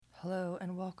Hello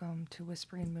and welcome to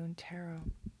Whispering Moon Tarot.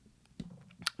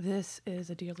 This is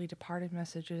a dearly departed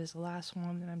message. It is the last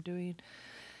one that I'm doing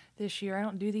this year. I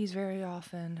don't do these very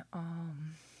often.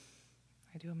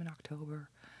 I do them in October.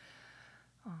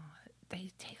 They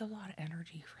take a lot of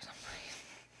energy for some reason.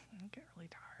 I get really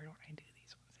tired when I do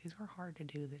these ones. These were hard to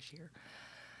do this year.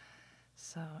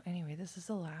 So anyway, this is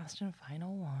the last and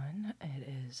final one. It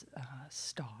is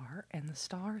Star, and the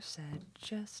star said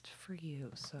just for you.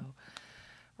 So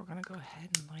we're going to go ahead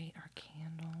and light our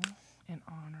candle in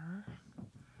honor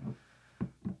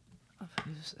of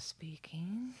who's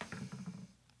speaking.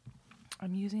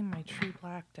 I'm using my True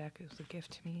Black deck. It was a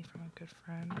gift to me from a good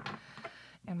friend.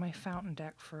 And my Fountain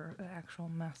deck for the actual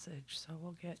message. So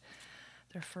we'll get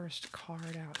their first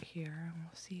card out here and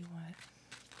we'll see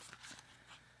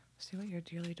what your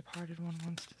dearly departed one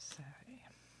wants to say.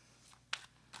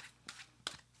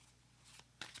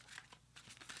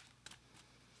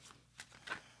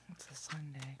 It's a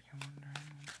Sunday if you're wondering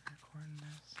when I'm recording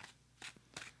this.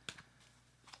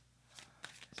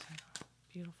 It's a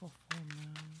beautiful full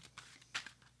moon.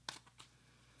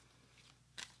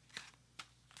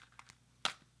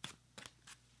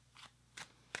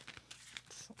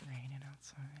 It's raining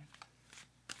outside.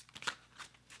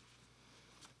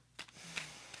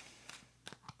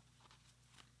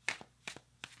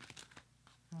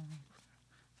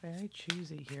 Very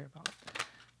choosy here about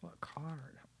what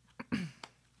card.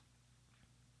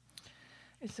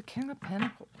 It's the King of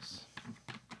Pentacles,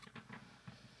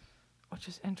 which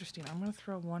is interesting. I'm going to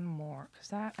throw one more because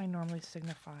that I normally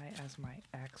signify as my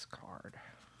ex card.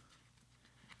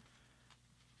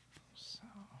 So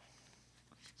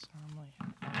it's normally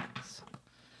an ex,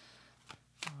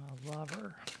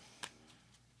 lover.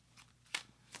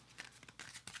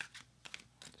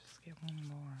 Just get one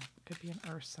more. Could be an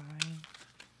earth sign.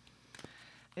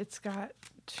 It's got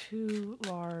two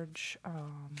large,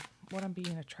 what I'm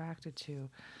being attracted to.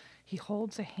 He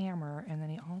holds a hammer, and then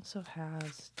he also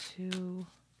has two,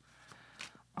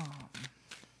 it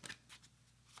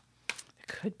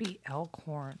could be elk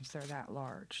horns. They're that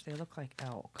large. They look like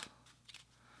elk.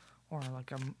 Or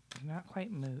like not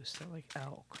quite moose, they're like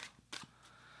elk.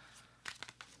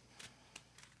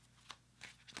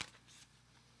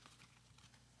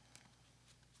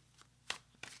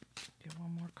 Get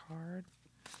one more card.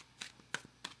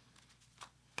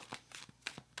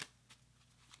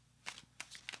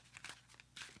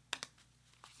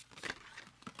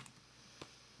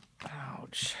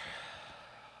 Ouch.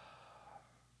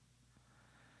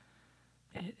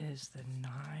 It is the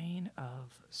Nine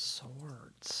of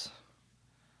Swords.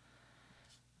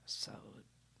 So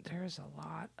there's a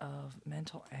lot of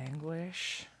mental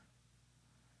anguish.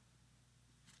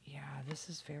 Yeah, this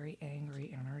is very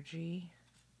angry energy.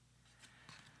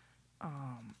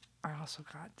 I also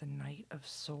got the Knight of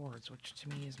Swords, which to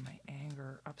me is my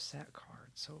anger, upset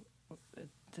card. So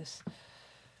this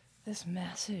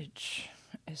message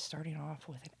is starting off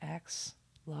with an ex,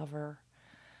 lover,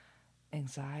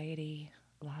 anxiety,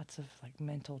 lots of like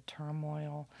mental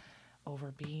turmoil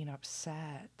over being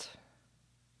upset.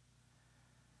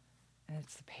 And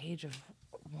it's the Page of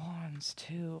Wands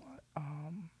too.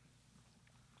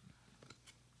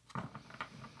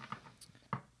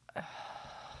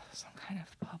 Some kind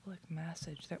of public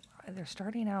message that they're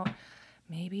starting out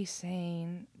maybe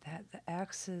saying that the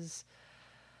ex is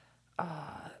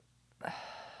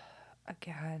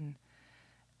again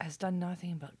has done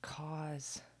nothing but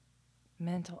cause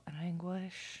mental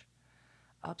anguish,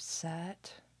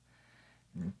 upset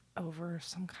over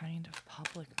some kind of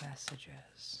public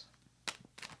messages.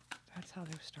 That's how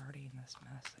they're starting this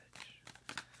message.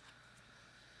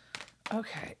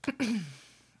 Okay.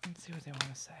 Let's see what they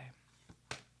want to say.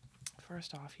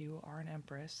 First off, you are an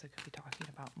Empress. They could be talking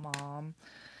about mom.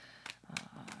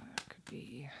 It could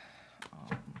be,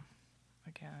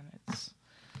 again, it's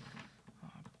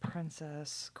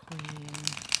princess, queen.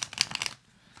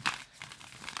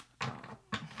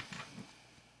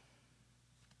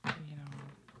 You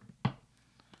know,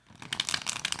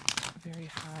 very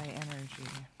high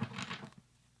energy.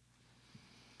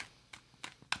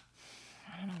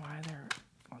 I don't know why they're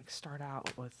like start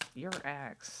out with your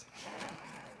ex.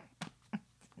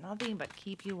 Nothing but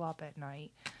keep you up at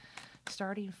night,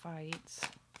 starting fights.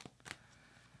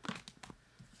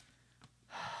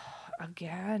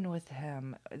 Again with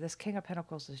him, this King of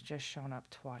Pentacles has just shown up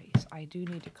twice. I do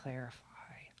need to clarify.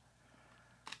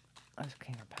 This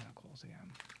King of Pentacles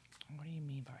again. What do you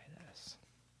mean by this?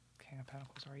 King of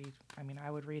Pentacles, are you, I mean, I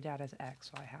would read that as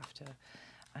X, so I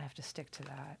have to stick to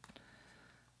that.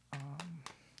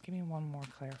 Give me one more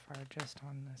clarifier just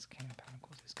on this King of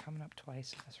Pentacles. He's coming up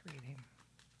twice in this reading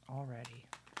already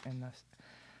in this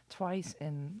twice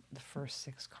in the first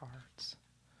 6 cards.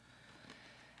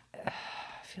 I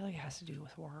feel like it has to do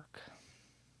with work.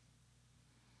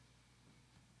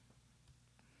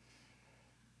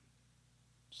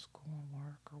 School and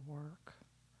work, or work.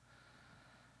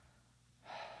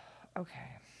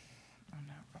 Okay. I'm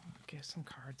gonna get some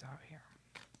cards out here.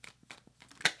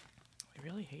 They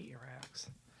really hate your ex.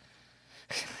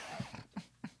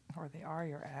 Or they are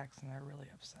your ex and they're really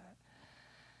upset.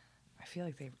 I feel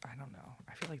like I don't know.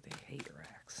 I feel like they hate your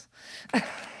ex.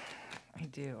 I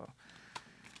do.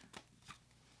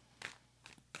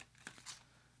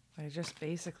 They're just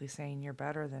basically saying you're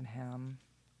better than him.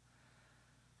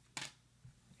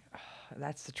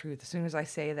 That's the truth. As soon as I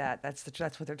say that, that's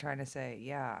what they're trying to say.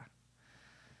 Yeah.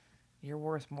 You're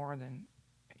worth more than,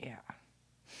 yeah.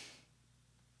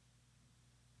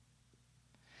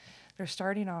 They're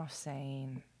starting off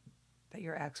saying that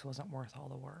your ex wasn't worth all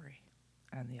the worry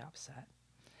and the upset.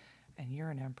 And you're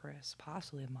an empress,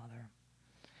 possibly a mother.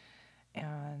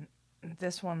 And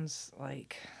this one's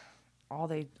like, all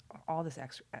this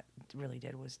ex really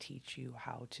did was teach you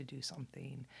how to do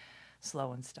something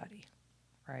slow and steady,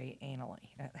 right? Anally.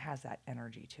 It has that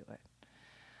energy to it.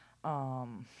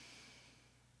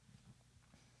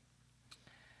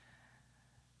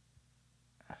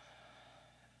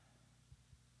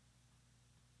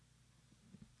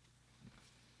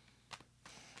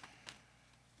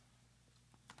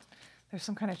 There's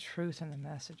some kind of truth in the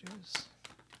messages.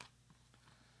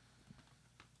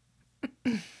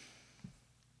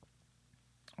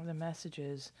 The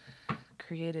messages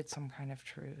created some kind of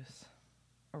truth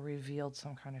or revealed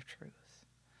some kind of truth.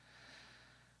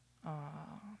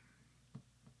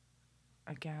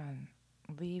 Again,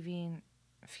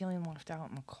 feeling left out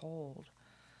in the cold.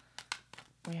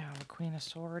 We have the Queen of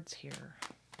Swords here.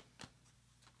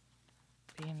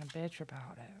 Being a bitch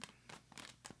about it.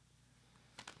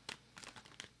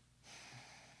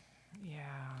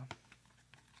 Yeah.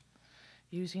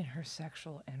 Using her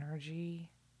sexual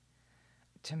energy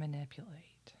to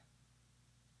manipulate.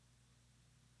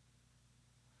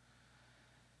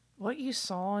 What you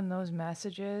saw in those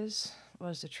messages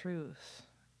was the truth.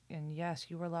 And yes,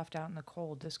 you were left out in the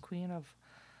cold. This Queen of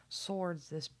Swords,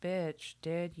 this bitch,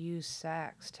 did use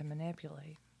sex to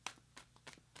manipulate.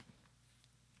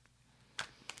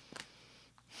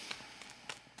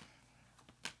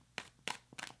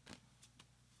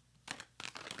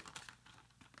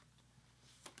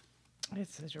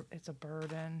 It's a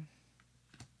burden.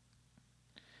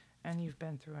 And you've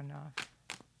been through enough.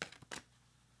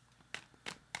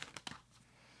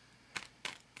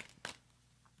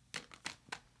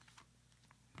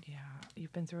 Yeah,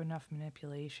 you've been through enough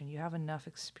manipulation. You have enough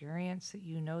experience that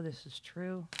you know this is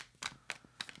true.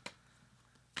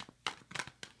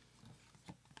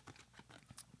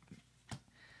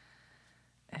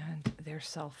 And they're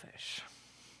selfish.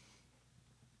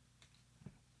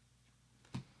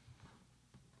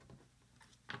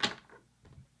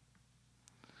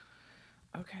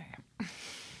 Okay. Okay,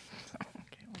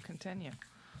 we'll continue.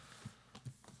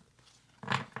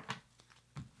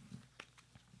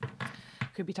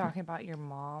 Could be talking about your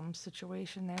mom's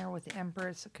situation there with the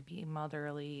Empress. It could be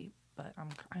motherly, but I'm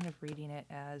kind of reading it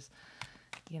as,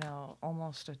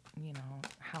 almost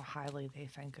how highly they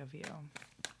think of you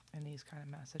in these kind of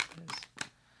messages.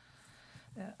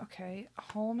 Okay,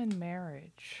 home and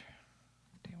marriage.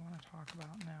 What do you want to talk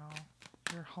about now?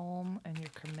 Your home and your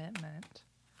commitment.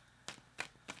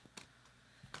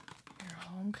 Your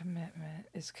home commitment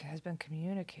has been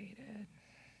communicated.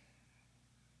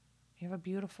 You have a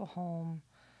beautiful home,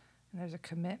 and there's a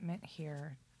commitment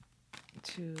here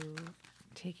to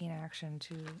taking action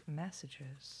to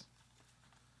messages.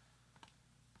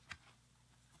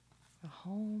 The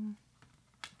home.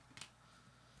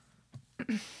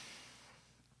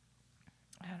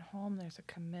 At home, there's a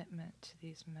commitment to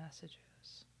these messages.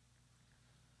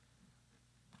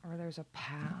 Or there's a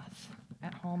path.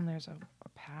 At home, there's a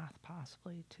path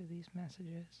possibly to these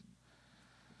messages.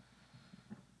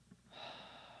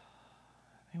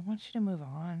 I want you to move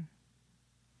on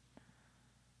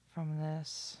from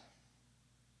this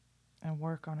and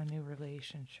work on a new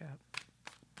relationship.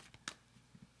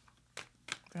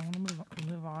 I want to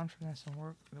move on from this and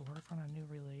work on a new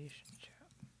relationship.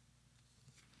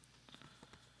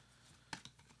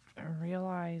 And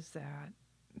realize that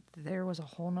there was a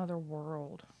whole nother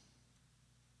world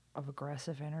of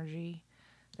aggressive energy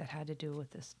that had to do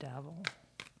with this devil.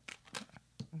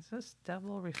 Is this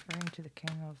devil referring to the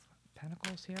King of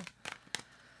Pentacles here?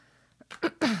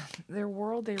 Their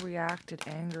world, they reacted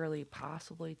angrily,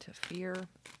 possibly to fear.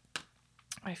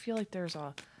 I feel like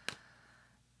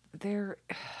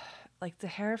like the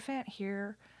Hierophant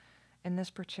here in this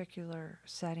particular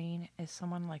setting is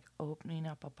someone like opening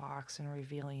up a box and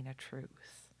revealing a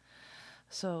truth.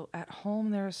 So at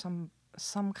home, there's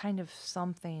some kind of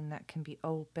something that can be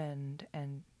opened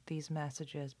and these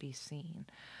messages be seen.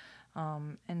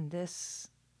 And this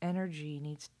energy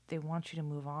they want you to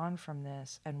move on from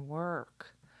this and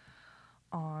work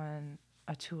on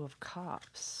a Two of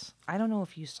Cups. I don't know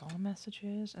if you saw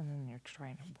messages and then you're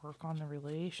trying to work on the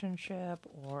relationship,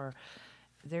 or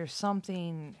there's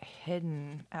something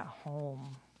hidden at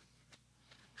home.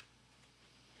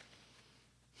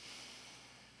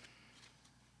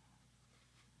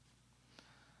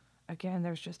 Again,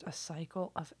 there's just a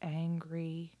cycle of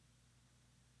angriness,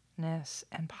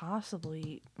 and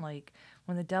possibly, like,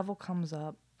 when the devil comes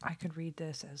up, I could read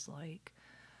this as like,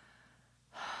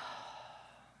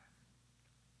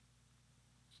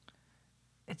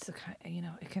 it's the kind,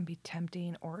 it can be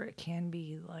tempting, or it can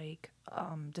be like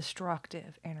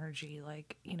destructive energy,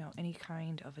 like, any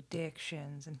kind of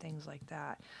addictions and things like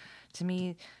that. To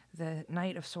me, the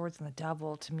Knight of Swords and the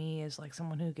devil, to me, is like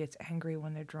someone who gets angry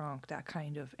when they're drunk, that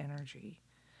kind of energy.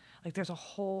 Like there's a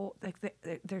whole, like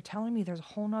they're telling me there's a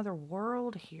whole nother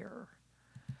world here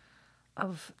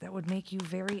that would make you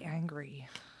very angry.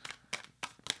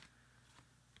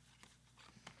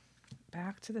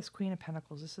 Back to this Queen of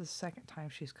Pentacles. This is the second time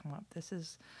she's come up. This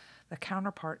is the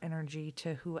counterpart energy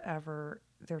to whoever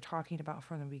they're talking about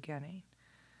from the beginning.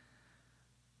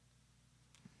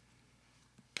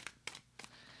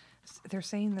 They're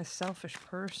saying this selfish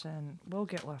person will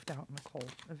get left out in the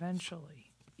cold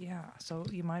eventually. Yeah, so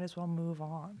you might as well move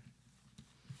on.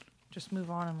 Just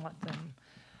move on and let them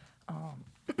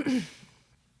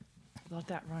let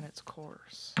that run its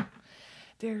course.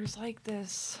 There's like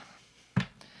this,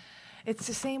 it's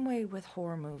the same way with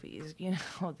horror movies,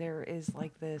 there is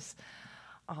like this,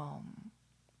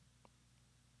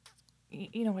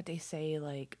 you know what they say,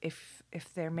 like if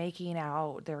they're making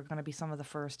out, they're going to be some of the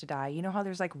first to die. You know how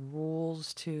there's like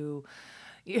rules to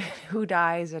who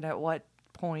dies and at what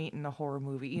point in the horror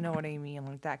movie, you know what I mean?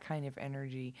 Like that kind of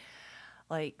energy.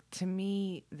 Like, to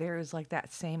me, there's like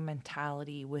that same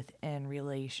mentality within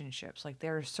relationships. Like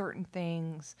there are certain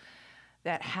things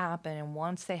that happen, and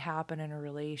once they happen in a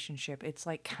relationship, it's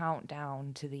like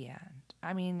countdown to the end.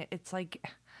 I mean, it's like,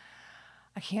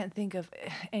 I can't think of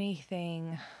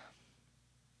anything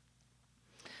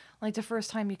like the first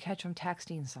time you catch them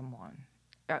texting someone,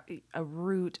 a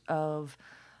root of,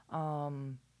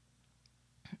 the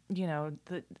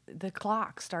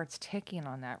clock starts ticking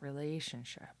on that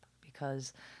relationship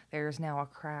because there's now a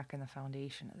crack in the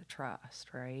foundation of the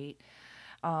trust, right?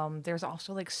 There's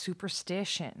also like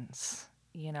superstitions,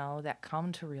 that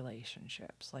come to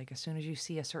relationships. Like as soon as you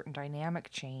see a certain dynamic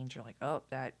change, you're like, oh,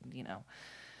 that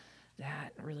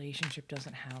relationship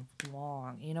doesn't have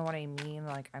long. You know what I mean?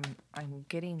 Like I'm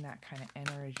getting that kind of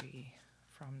energy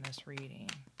from this reading.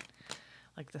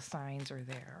 Like the signs are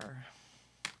there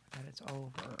that it's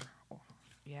over.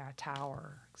 Yeah,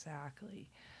 Tower, exactly.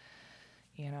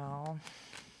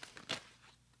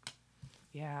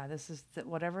 Yeah, this is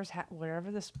whatever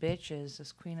this bitch is,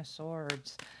 this Queen of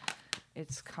Swords,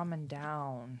 it's coming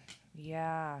down.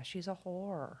 Yeah, she's a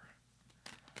whore.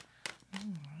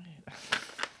 Right.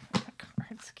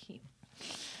 Cards keep.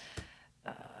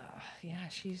 Yeah,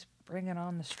 she's bringing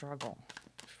on the struggle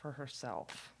for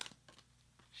herself.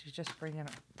 She's just bringing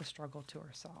the struggle to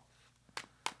herself.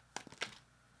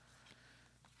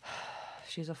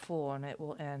 She's a fool, and it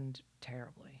will end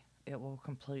terribly. It will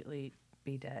completely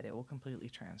be dead. It will completely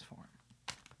transform.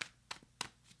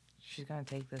 She's going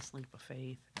to take this leap of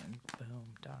faith, and boom,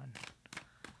 done.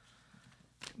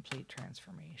 Complete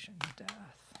transformation,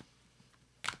 death.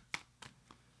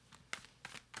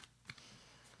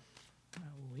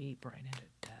 A leap right into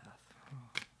death.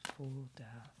 Oh, full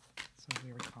death. It's a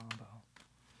weird combo.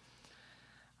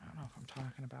 I don't know if I'm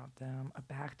talking about them.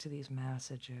 Back to these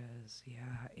messages.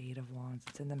 Yeah, 8 of Wands.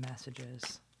 It's in the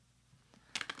messages.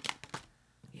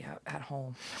 Yeah, at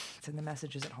home. It's in the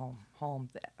messages at home. Home.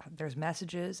 There's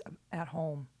messages at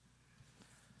home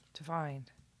to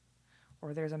find.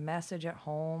 Or there's a message at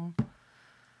home.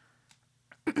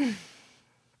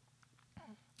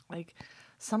 Like,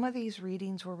 some of these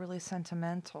readings were really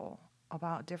sentimental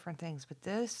about different things. But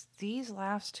these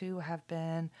last two have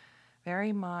been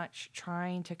very much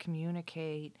trying to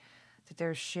communicate that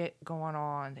there's shit going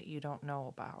on that you don't know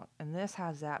about. And this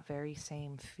has that very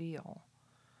same feel.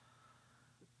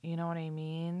 You know what I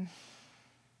mean?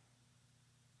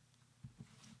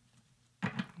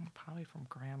 Probably from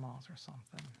grandma's or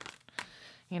something.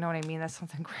 You know what I mean? That's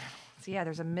something grandma's. Yeah,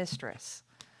 there's a mistress.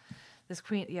 This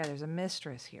queen, yeah, there's a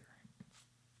mistress here.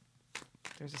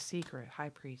 There's a secret high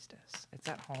priestess. It's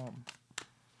at home.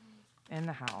 in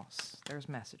the house. There's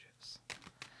messages.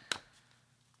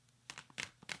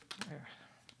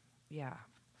 Yeah.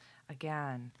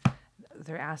 Again,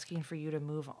 they're asking for you to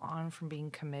move on from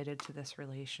being committed to this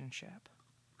relationship.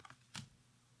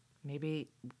 Maybe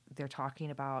they're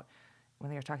talking about, when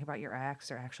they're talking about your ex,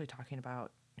 they're actually talking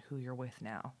about who you're with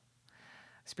now.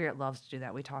 Spirit loves to do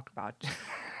that. We talk about,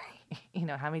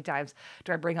 how many times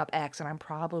do I bring up ex, and I'm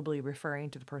probably referring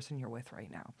to the person you're with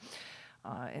right now.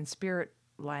 In spirit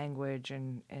language,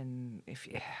 and if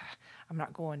I'm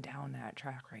not going down that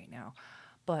track right now,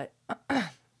 but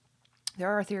there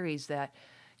are theories that,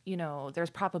 there's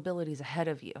probabilities ahead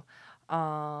of you.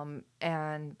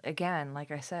 And again,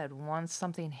 like I said, once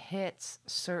something hits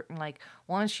certain, like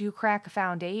once you crack a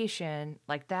foundation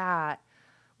like that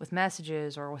with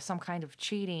messages or with some kind of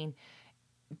cheating,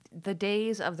 the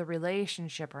days of the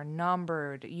relationship are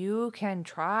numbered. You can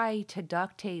try to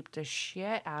duct tape the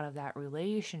shit out of that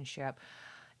relationship.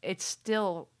 It's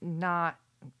not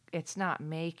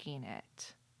making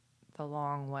it the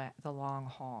long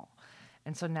haul.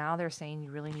 And so now they're saying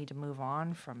you really need to move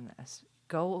on from this.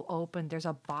 Go open. There's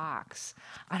a box.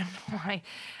 I don't know why.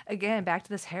 Again, back to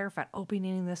this Hierophant,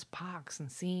 opening this box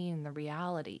and seeing the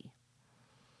reality.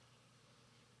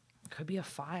 Could be a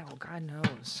file. God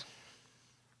knows.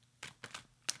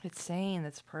 It's saying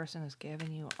this person has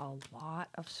given you a lot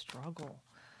of struggle,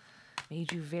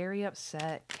 made you very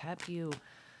upset, kept you,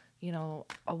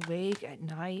 awake at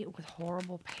night with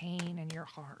horrible pain in your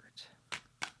heart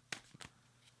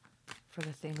for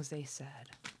the things they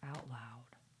said out loud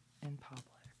in public.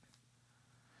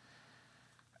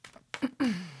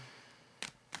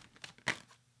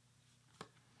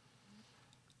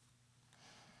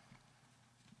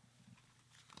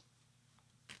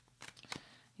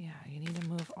 Yeah, you need to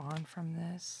move on from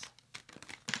this.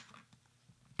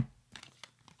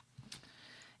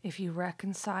 If you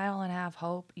reconcile and have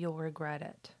hope, you'll regret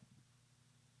it.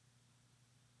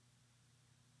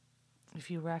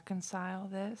 If you reconcile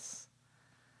this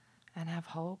and have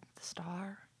hope, the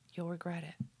star, you'll regret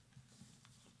it.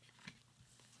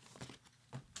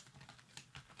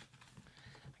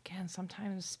 Again,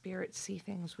 sometimes spirits see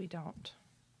things we don't.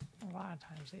 A lot of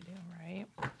times they do, right?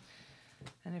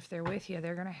 And if they're with you,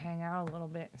 they're going to hang out a little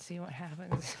bit and see what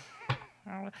happens.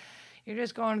 You're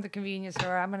just going to the convenience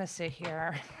store. I'm going to sit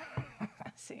here.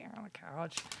 Sit here on the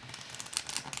couch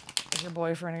with your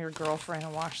boyfriend or your girlfriend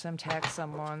and watch them text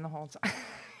someone the whole time.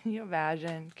 Can you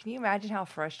imagine how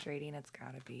frustrating it's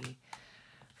got to be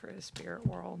for the spirit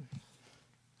world?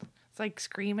 It's like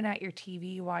screaming at your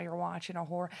TV while you're watching a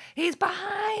horror. He's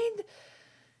behind!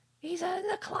 He's in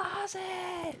the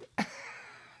closet!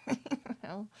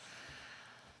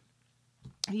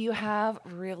 You have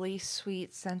really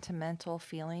sweet sentimental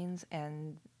feelings,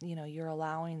 and you're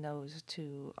allowing those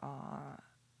to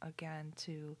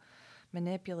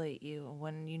manipulate you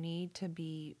when you need to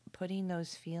be putting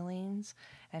those feelings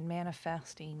and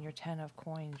manifesting your 10 of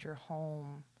coins, your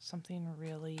home, something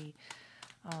really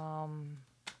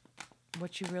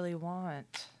what you really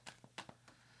want.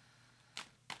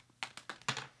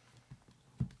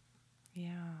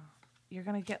 Yeah. You're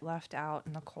going to get left out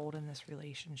in the cold in this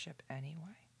relationship anyway.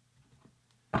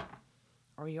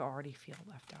 Or you already feel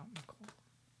left out in the cold.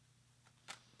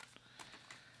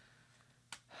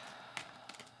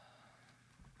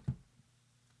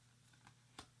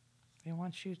 They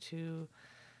want you to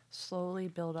slowly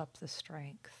build up the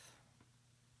strength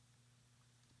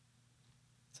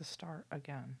to start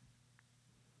again.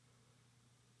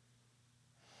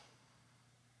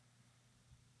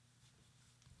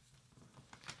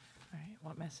 All right,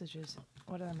 what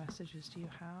other messages do you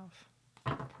have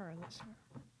for our listener?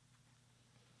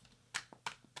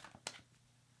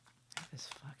 This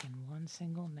fucking one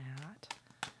single gnat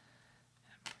in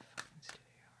my fucking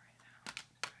studio right now.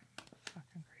 It's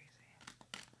fucking crazy.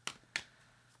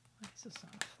 Why is this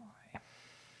not a fly?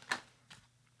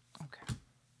 Okay.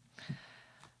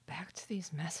 Back to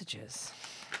these messages.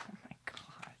 Oh my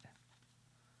god.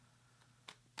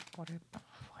 What do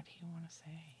you want to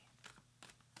say?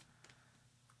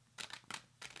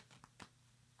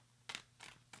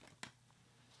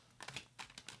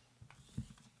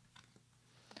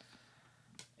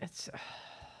 It's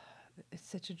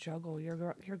such a juggle.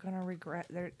 You're gonna regret.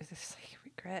 It's like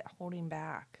regret holding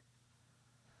back.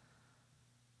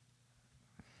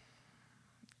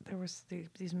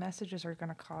 These messages are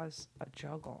gonna cause a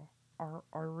juggle. Are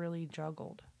really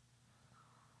juggled.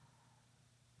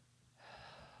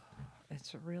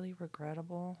 It's really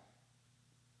regrettable.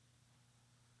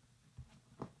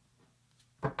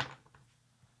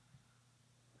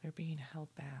 They're being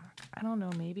held back. I don't know.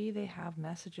 Maybe they have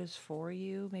messages for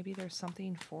you. Maybe there's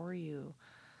something for you.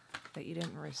 that you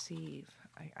didn't receive.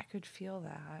 I could feel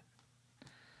that.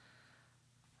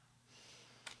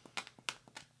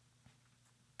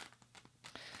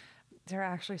 They're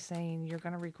actually saying you're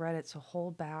going to regret it, so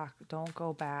hold back. Don't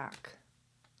go back.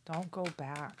 Don't go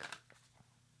back.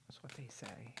 That's what they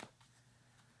say.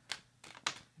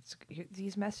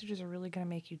 These messages are really going to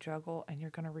make you juggle, and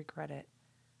you're going to regret it.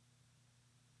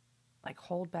 Like,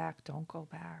 hold back. Don't go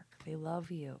back. They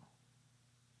love you.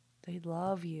 They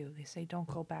love you. They say don't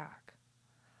go back.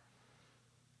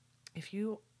 If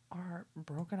you are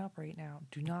broken up right now,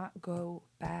 do not go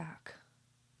back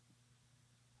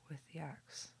with the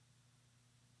ex.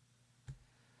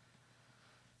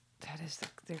 That is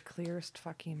their clearest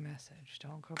fucking message.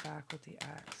 Don't go back with the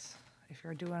ex. If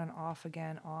you're doing an off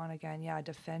again, on again, yeah,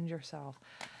 defend yourself.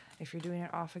 If you're doing an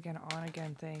off again, on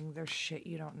again thing, there's shit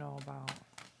you don't know about.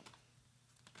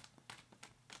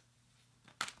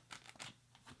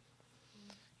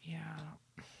 Yeah.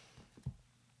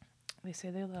 They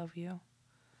say they love you.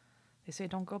 They say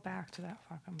don't go back to that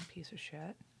fucking piece of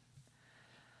shit.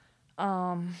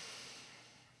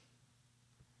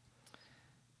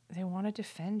 They want to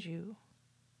defend you.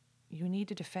 You need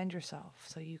to defend yourself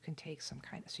so you can take so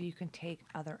you can take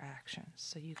other actions,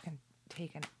 so you can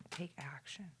take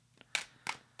action.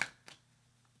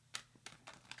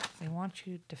 They want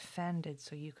you defended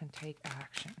so you can take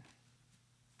action.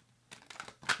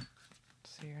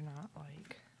 So you're not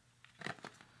like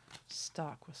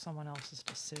stuck with someone else's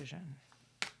decision.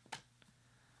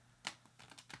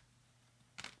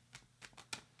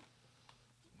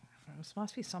 This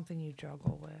must be something you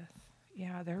juggle with.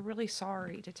 Yeah, they're really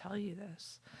sorry to tell you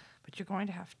this, but you're going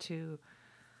to have to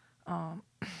what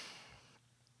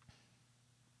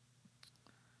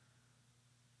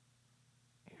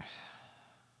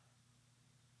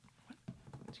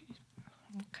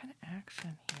kind of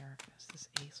action here is this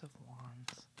Ace of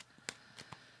Wands?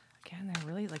 Again, they're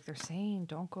really they're saying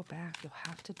don't go back. You'll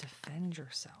have to defend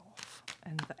yourself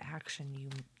and the action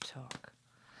you took.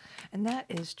 And that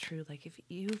is true. Like, if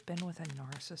you've been with a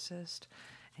narcissist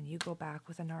and you go back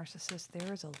with a narcissist,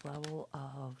 there is a level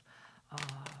of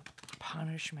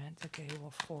punishment that they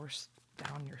will force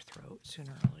down your throat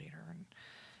sooner or later. And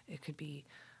it could be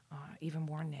even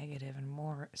more negative and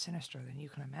more sinister than you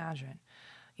can imagine.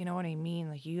 You know what I mean?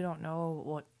 Like, you don't know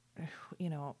what,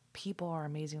 people are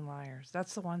amazing liars.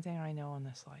 That's the one thing I know in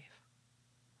this life.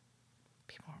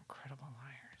 People are incredible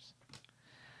liars.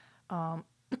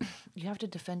 You have to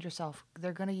defend yourself.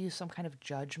 They're going to use some kind of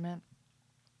judgment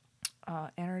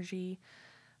energy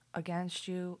against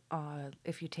you.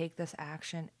 If you take this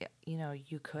action,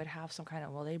 you could have some kind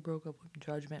of, well, they broke up with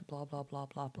judgment, blah, blah, blah,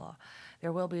 blah, blah.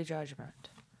 There will be a judgment,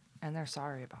 and they're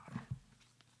sorry about it.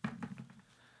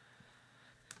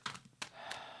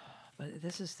 But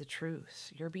this is the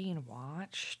truth. You're being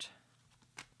watched.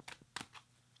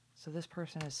 So this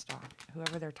person is stalking.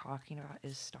 Whoever they're talking about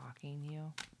is stalking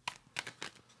you.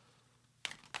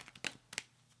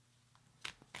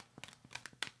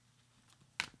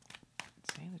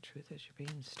 Saying the truth is you're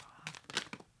being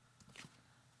stalked.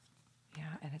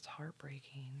 Yeah, and it's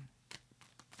heartbreaking.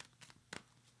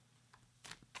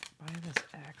 By this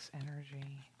X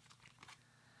energy.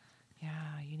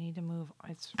 Yeah, you need to move.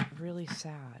 It's really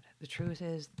sad. The truth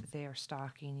is they are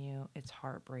stalking you. It's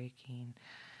heartbreaking.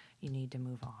 You need to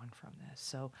move on from this.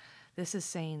 So this is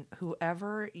saying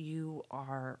whoever you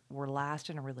were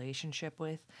last in a relationship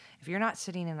with, if you're not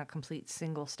sitting in a complete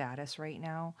single status right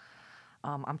now,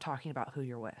 I'm talking about who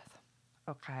you're with.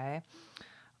 Okay?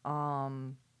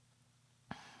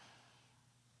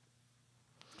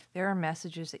 There are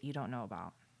messages that you don't know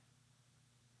about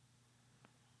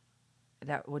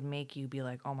that would make you be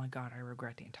like, oh my God, I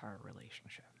regret the entire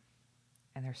relationship.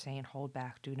 And they're saying, hold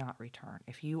back, do not return.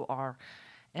 If you are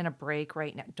in a break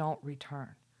right now, don't return.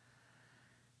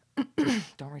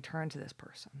 Don't return to this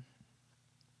person.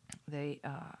 They,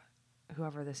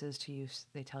 whoever this is to you,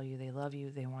 they tell you they love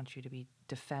you. They want you to be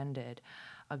defended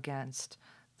against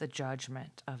the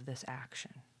judgment of this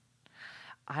action.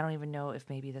 I don't even know if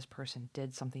maybe this person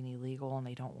did something illegal and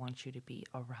they don't want you to be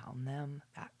around them.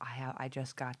 I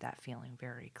just got that feeling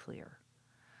very clear.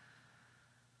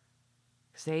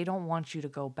 Because they don't want you to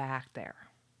go back there.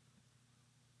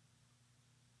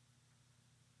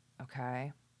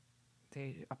 Okay?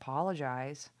 They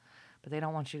apologize, but they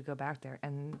don't want you to go back there.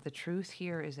 And the truth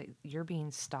here is that you're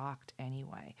being stalked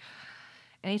anyway.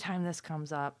 Anytime this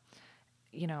comes up,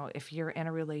 if you're in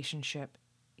a relationship,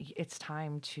 it's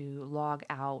time to log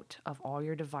out of all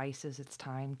your devices. It's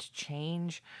time to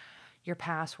change your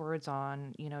passwords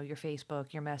on, your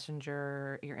Facebook, your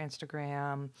Messenger, your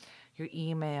Instagram, your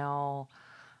email.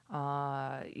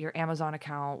 your Amazon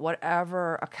account,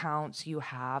 whatever accounts you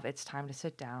have, it's time to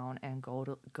sit down and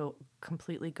go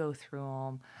completely go through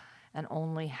them and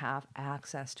only have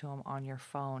access to them on your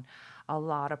phone. A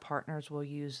lot of partners will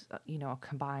use, a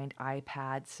combined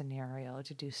iPad scenario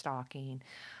to do stalking,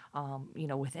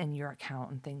 within your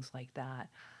account and things like that.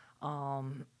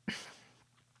 Um,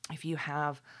 if you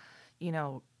have,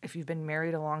 if you've been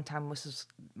married a long time, this is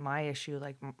my issue.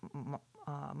 Like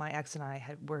my ex and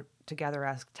I were together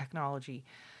as technology,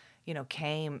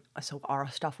 came. So our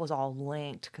stuff was all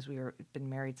linked because we were been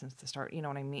married since the start. You know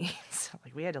what I mean? So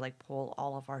like we had to like pull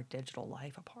all of our digital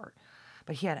life apart.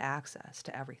 But he had access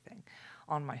to everything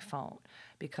on my phone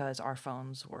because our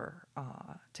phones were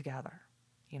together.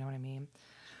 You know what I mean?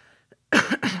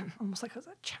 Almost like I was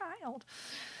a child.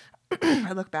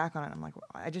 I look back on it, I'm like,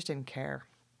 I just didn't care.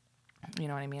 You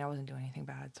know what I mean? I wasn't doing anything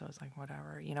bad, so I was like,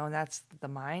 whatever, and that's the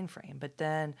mind frame. But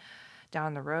then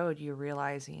down the road, you're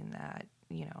realizing that,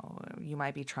 you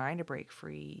might be trying to break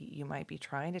free. You might be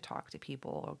trying to talk to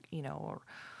people,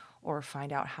 or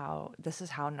find out how this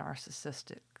is how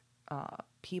narcissistic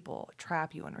people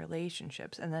trap you in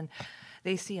relationships. And then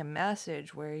they see a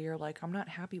message where you're like, I'm not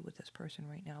happy with this person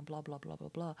right now, blah, blah, blah, blah,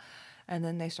 blah. And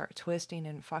then they start twisting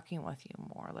and fucking with you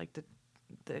more. Like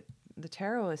the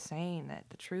tarot is saying that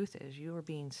the truth is you are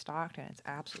being stalked and it's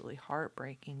absolutely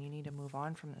heartbreaking. You need to move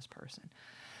on from this person.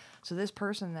 So this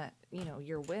person that,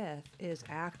 you're with is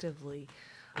actively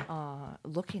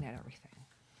looking at everything.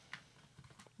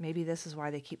 Maybe this is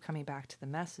why they keep coming back to the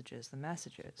messages.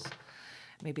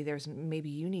 Maybe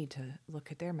you need to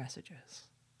look at their messages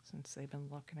since they've been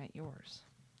looking at yours.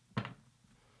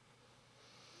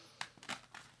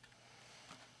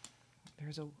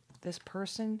 This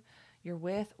person you're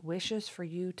with wishes for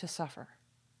you to suffer.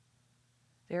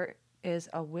 There is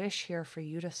a wish here for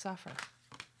you to suffer.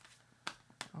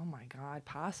 Oh my God,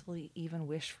 possibly even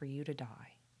wish for you to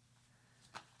die.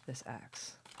 This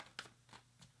ex.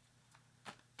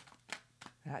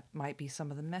 That might be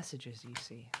some of the messages you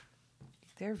see.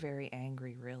 They're very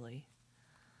angry, really.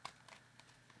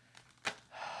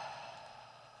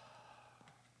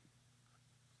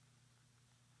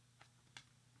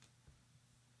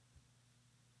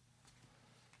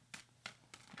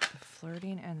 The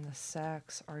flirting and the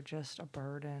sex are just a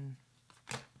burden.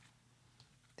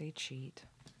 They cheat.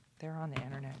 They're on the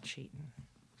internet cheating.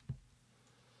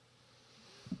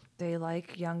 They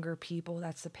like younger people.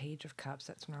 That's the Page of Cups.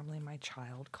 That's normally my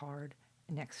child card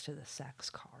next to the sex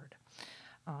card.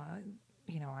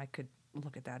 I could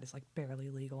look at that as like barely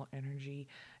legal energy.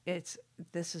 This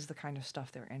is the kind of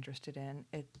stuff they're interested in.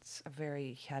 It's a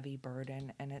very heavy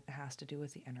burden, and it has to do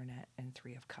with the internet and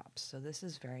Three of Cups. So this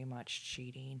is very much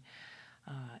cheating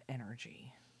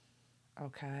energy.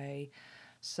 Okay.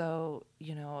 So,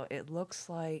 it looks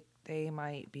like they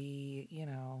might be,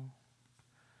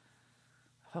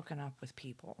 hooking up with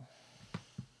people.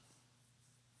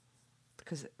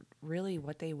 Because really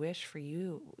what they wish for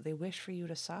you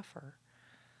to suffer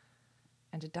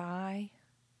and to die,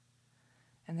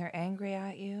 and they're angry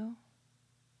at you.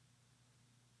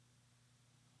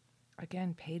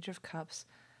 Again, Page of Cups,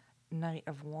 Knight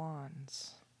of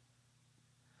Wands.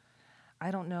 I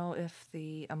don't know if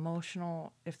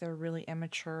if they're really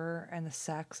immature and the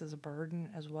sex is a burden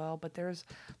as well, but there's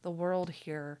the World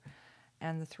here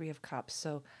and the Three of Cups.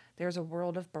 So there's a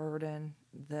world of burden.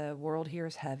 The world here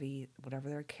is heavy, whatever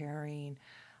they're carrying,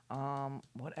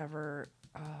 whatever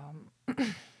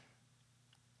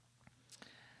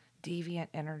deviant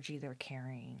energy they're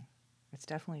carrying. It's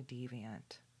definitely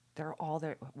deviant.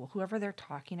 Whoever they're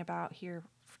talking about here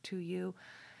to you,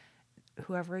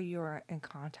 whoever you're in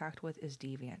contact with is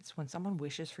deviant. When someone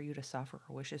wishes for you to suffer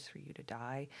or wishes for you to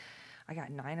die, I got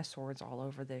Nine of Swords all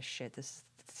over this shit. This is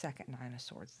the second Nine of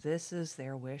Swords. This is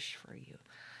their wish for you.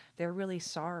 They're really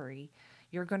sorry.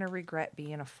 You're going to regret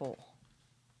being a fool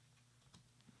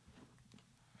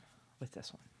with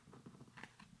this one.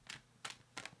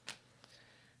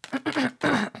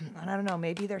 And I don't know,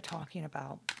 maybe they're talking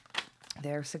about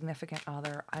their significant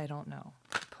other. I don't know.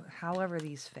 However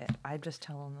these fit. I'm just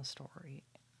telling the story.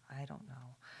 I don't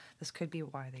know. This could be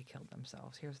why they killed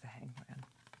themselves. Here's the Hangman.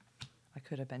 I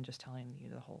could have been just telling you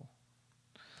the whole...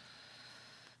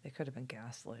 They could have been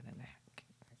gaslit and,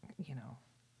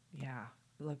 yeah.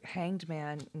 Look, Hanged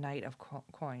Man, Knight of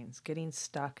Coins, getting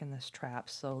stuck in this trap,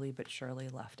 slowly but surely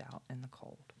left out in the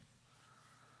cold.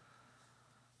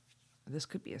 This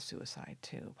could be a suicide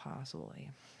too,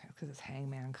 possibly, because this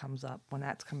Hangman comes up. When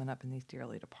that's coming up in these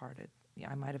dearly departed,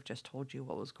 I might have just told you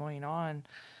what was going on.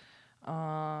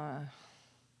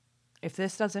 If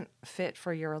this doesn't fit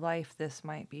for your life, this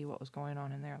might be what was going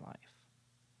on in their life.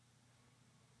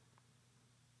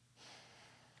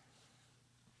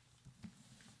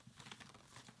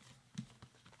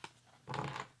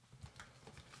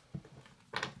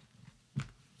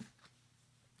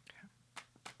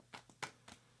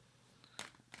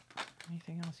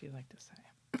 anything else you'd like to say?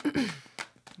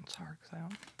 It's hard because I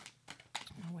don't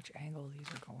know which angle these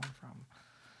are going from.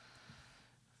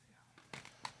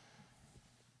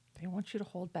 They want you to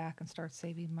hold back and start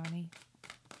saving money.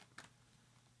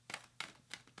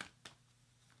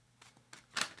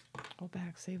 Hold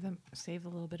back, save a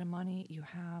little bit of money you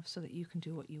have so that you can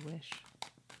do what you wish.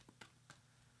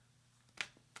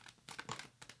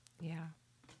 Yeah.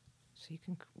 So you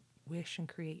can wish and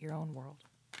create your own world.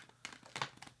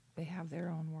 They have their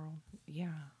own world. Yeah.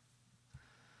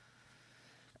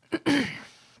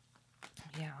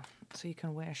 Yeah. So you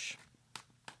can wish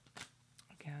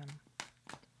again.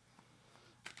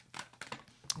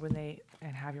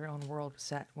 And have your own world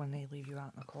set when they leave you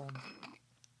out in the cold.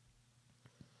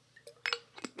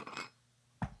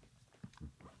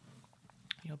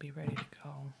 You'll be ready to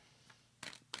go.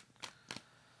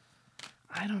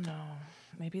 I don't know.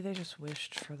 Maybe they just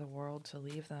wished for the world to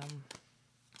leave them.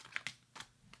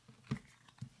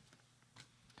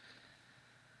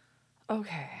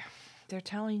 Okay. They're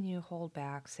telling you hold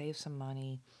back, save some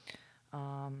money,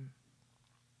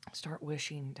 start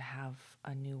wishing to have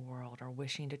a new world, or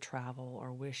wishing to travel,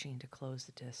 or wishing to close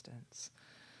the distance.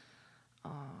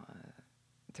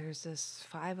 There's this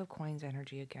 5 of Coins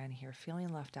energy again here,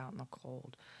 feeling left out in the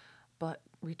cold, but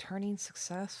returning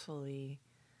successfully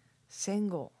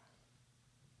single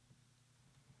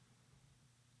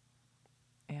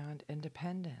and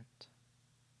independent.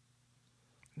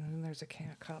 And then there's a King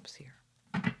of Cups here.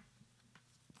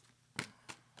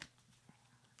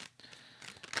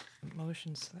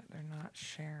 Emotions that they're not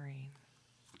sharing.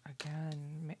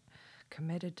 Again,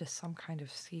 committed to some kind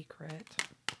of secret.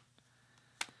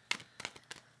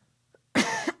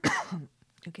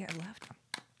 You get left.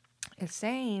 It's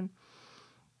saying,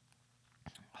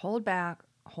 hold back,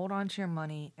 hold on to your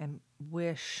money, and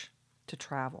wish to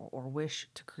travel or wish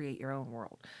to create your own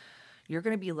world. You're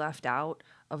going to be left out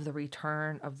of the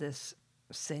return of this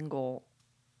single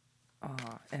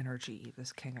energy,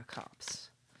 this King of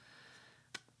Cups,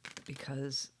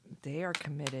 because they are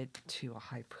committed to a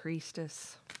high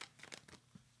priestess,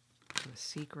 to a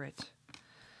secret.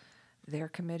 They're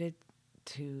committed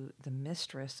to the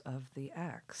mistress of the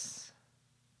ex.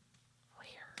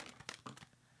 Weird.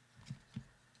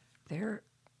 They're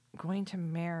going to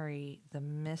marry the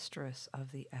mistress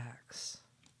of the ex.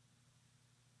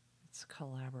 It's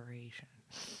collaboration.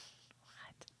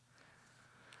 What?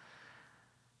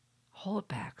 Hold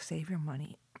back, save your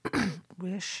money.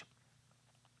 Wish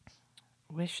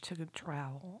to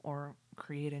travel or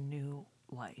create a new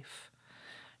life.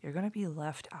 You're going to be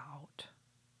left out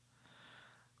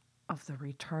of the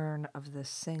return of this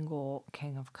single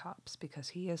King of Cups because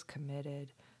he is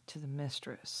committed to the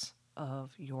mistress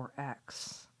of your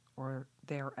ex or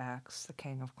their ex, the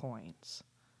King of Coins,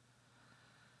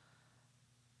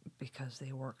 because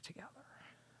they work together.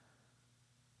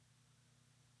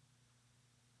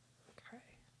 Okay.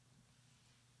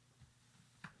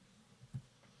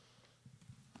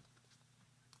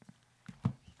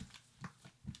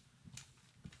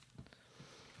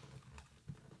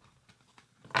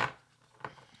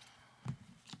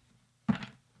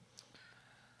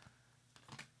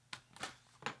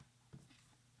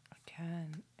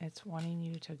 Again, it's wanting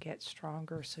you to get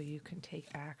stronger so you can take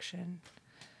action.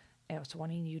 It's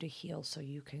wanting you to heal so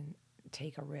you can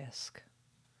take a risk.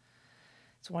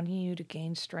 It's wanting you to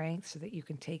gain strength so that you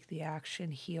can take the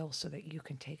action, heal so that you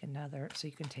can take another, so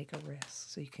you can take a risk,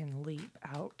 so you can leap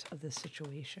out of this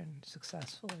situation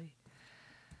successfully.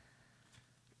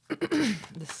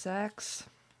 The sex,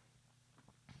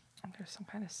 there's some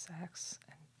kind of sex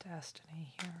and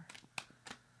destiny here.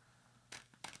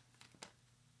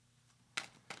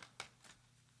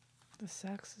 The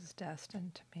sex is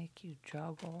destined to make you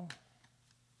juggle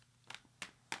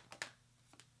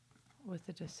with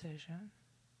the decision.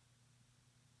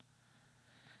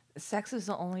 Sex is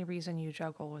the only reason you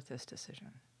juggle with this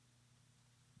decision.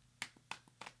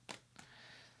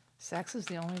 Sex is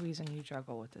the only reason you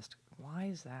juggle with this. Why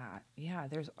is that? Yeah,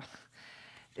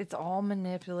 it's all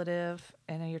manipulative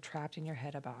and you're trapped in your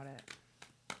head about it.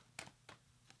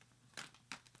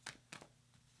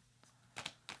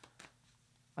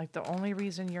 Like the only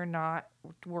reason you're not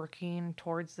working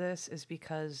towards this is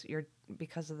because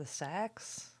of the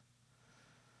sex.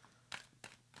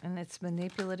 And it's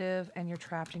manipulative and you're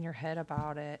trapped in your head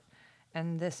about it.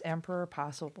 And this Emperor,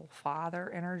 possible father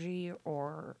energy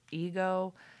or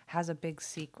ego, has a big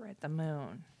secret, the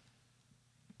moon.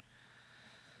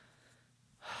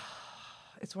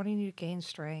 It's wanting you to gain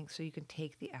strength so you can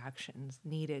take the actions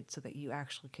needed so that you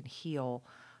actually can heal,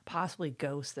 possibly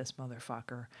ghost this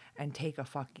motherfucker and take a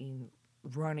fucking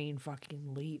running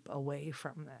fucking leap away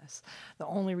from this. The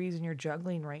only reason you're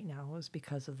juggling right now is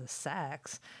because of the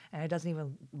sex, and it doesn't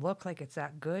even look like it's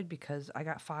that good because I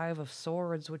got 5 of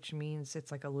swords, which means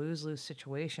it's like a lose-lose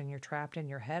situation. You're trapped in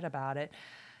your head about it.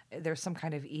 There's some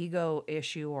kind of ego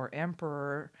issue or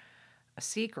emperor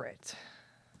secret.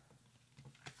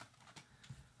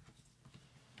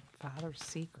 Father's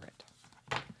secret.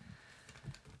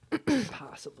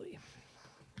 Possibly.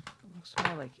 It looks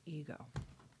more like ego.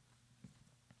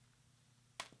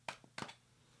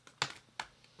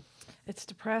 It's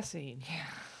depressing. Yeah.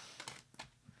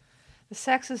 The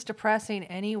sex is depressing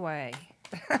anyway.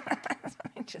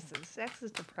 The sex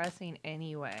is depressing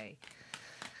anyway.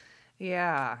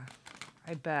 Yeah,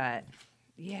 I bet.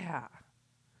 Yeah.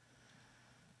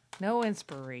 No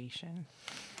inspiration.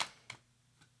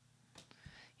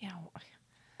 You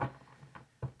know,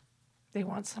 they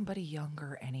want somebody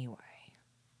younger anyway.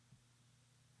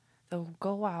 They'll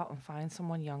go out and find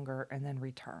someone younger and then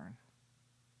return.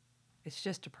 It's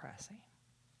just depressing.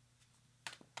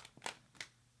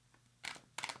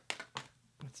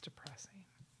 It's depressing.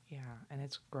 Yeah, and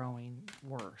it's growing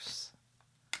worse.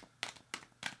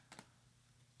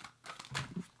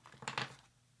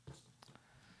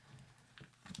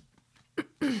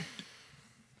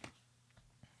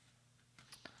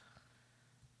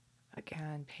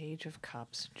 Again, Page of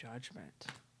Cups, Judgment.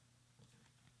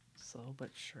 Slow but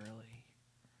surely.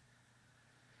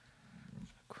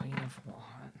 Queen of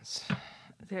Wands.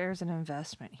 There's an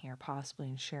investment here, possibly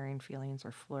in sharing feelings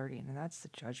or flirting, and that's the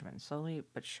Judgment. Slowly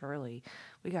but surely,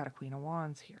 we got a Queen of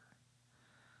Wands here.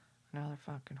 Another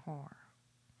fucking whore.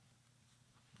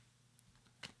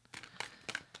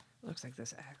 Looks like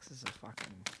this ex is a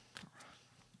fucking...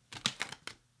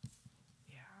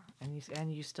 Yeah,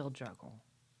 and you still juggle.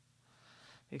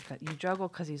 Because you juggle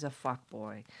because he's a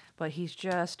fuckboy, but he's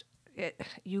just...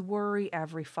 You worry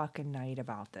every fucking night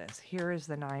about this. Here is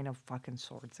the 9 of fucking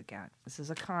swords again. This is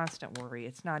a constant worry.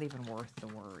 It's not even worth the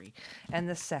worry. And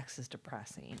the sex is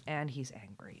depressing. And he's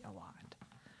angry a lot.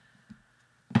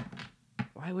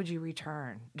 Why would you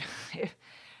return?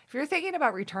 If you're thinking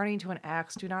about returning to an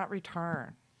ex, do not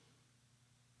return.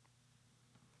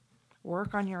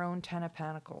 Work on your own 10 of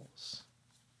Pentacles.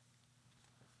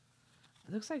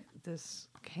 It looks like this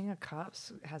King of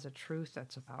Cups has a truth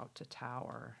that's about to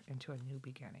tower into a new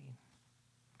beginning.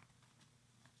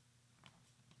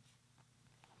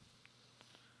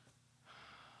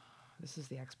 This is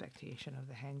the expectation of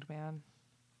the Hanged Man.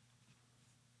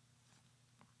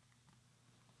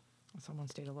 Someone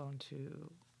stayed alone to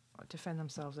defend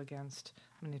themselves against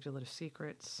manipulative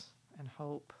secrets and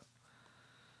hope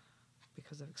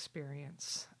because of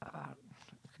experience,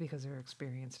 because they're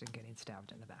experienced in getting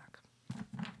stabbed in the back.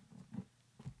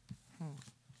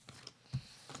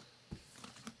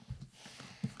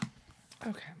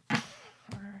 Okay.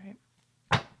 All right.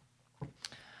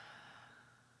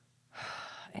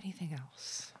 Anything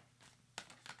else?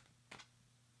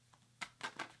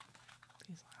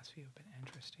 These last few have been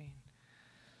interesting.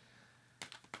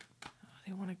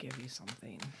 They want to give you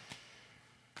something.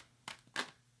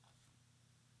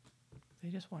 They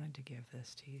just wanted to give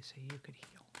this to you so you could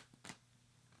heal.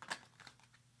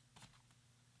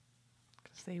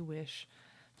 Because they wish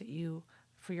that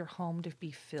for your home to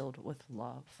be filled with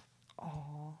love.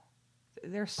 Aw.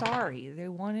 They're sorry. They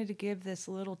wanted to give this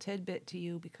little tidbit to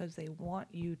you because they want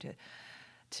you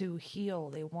to heal.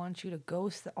 They want you to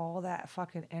ghost all that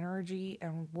fucking energy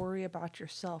and worry about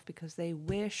yourself because they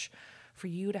wish for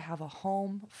you to have a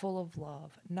home full of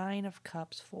love. 9 of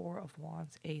Cups, 4 of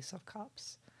Wands, Ace of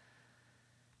Cups.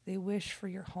 They wish for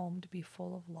your home to be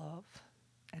full of love,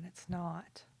 and it's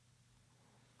not.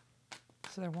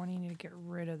 So they're wanting you to get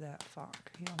rid of that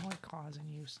fuck. Only causing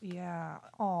you. Yeah.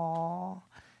 Aw.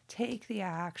 Take the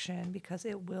action because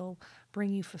it will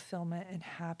bring you fulfillment and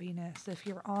happiness. If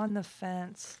you're on the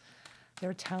fence,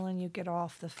 they're telling you get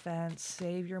off the fence,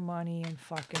 save your money and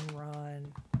fucking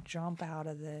run. Jump out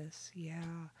of this. Yeah.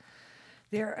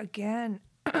 There again,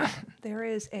 there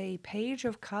is a Page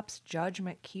of Cups,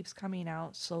 Judgment keeps coming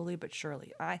out slowly but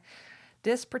surely.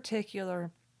 This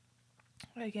particular,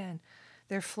 again,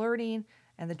 they're flirting,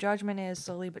 and the Judgment is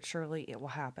slowly but surely it will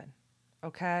happen.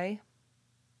 Okay?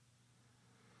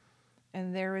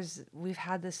 And we've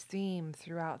had this theme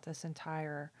throughout this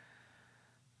entire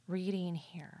reading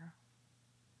here.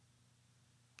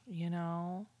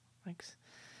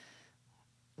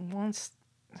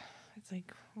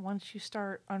 Like once you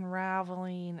start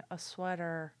unraveling a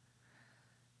sweater,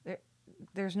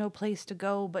 there's no place to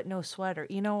go but no sweater.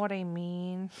 You know what I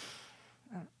mean?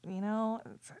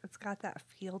 It's got that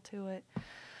feel to it.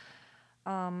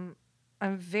 I'm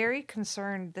very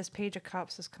concerned. This Page of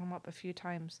Cups has come up a few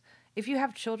times If you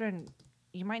have children,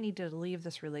 you might need to leave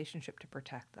this relationship to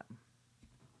protect them.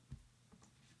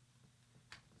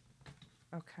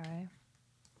 Okay.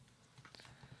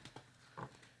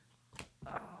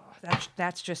 Oh,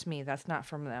 that's just me. That's not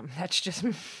from them. That's just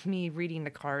me reading the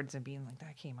cards and being like,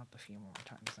 that came up a few more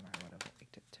times than I would have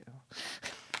liked it to.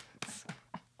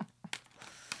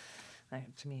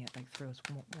 To me, it like throws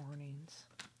warnings.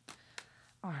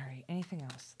 All right. Anything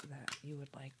else that you would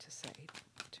like to say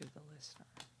to the listener?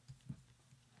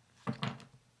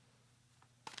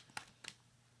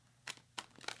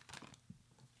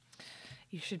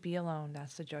 You should be alone.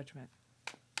 That's the judgment.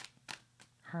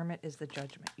 Hermit is the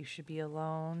judgment. You should be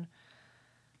alone.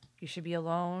 You should be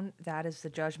alone. That is the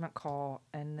judgment call.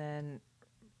 And then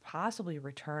possibly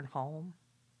return home.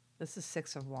 This is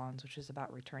Six of Wands, which is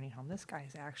about returning home. This guy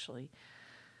is actually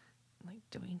like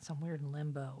doing some weird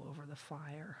limbo over the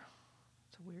fire.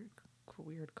 It's a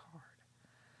weird card.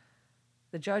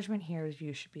 The judgment here is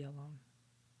you should be alone.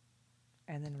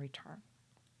 And then return.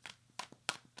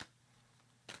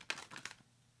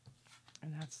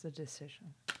 And that's the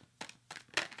decision.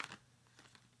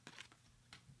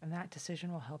 And that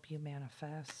decision will help you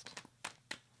manifest.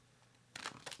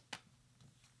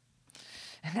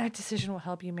 And that decision will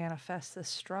help you manifest this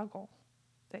struggle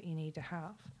that you need to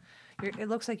have. It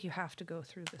looks like you have to go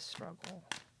through this struggle.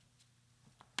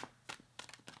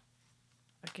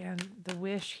 Again, the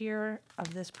wish here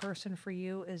of this person for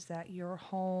you is that your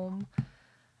home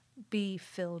be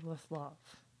filled with love.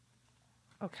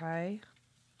 Okay?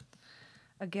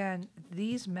 Again,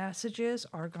 these messages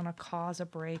are going to cause a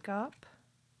breakup.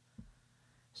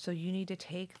 So you need to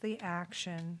take the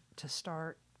action to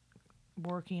start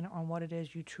working on what it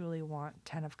is you truly want.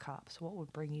 10 of Cups, what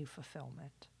would bring you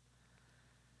fulfillment?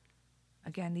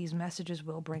 Again, these messages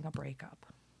will bring a breakup.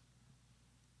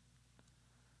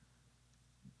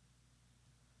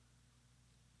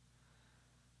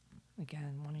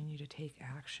 Again, wanting you to take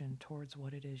action towards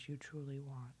what it is you truly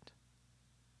want.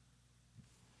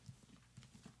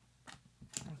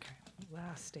 Okay,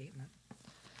 last statement.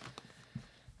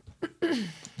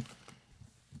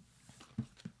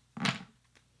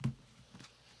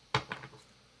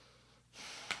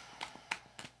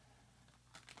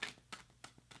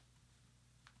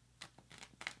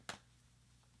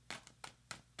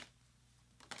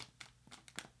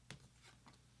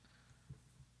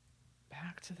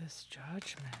 Back to this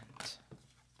judgment.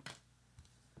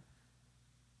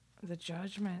 The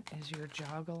judgment is you're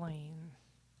juggling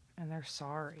and they're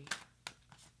sorry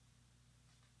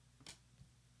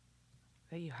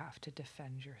that you have to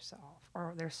defend yourself,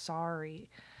 or they're sorry.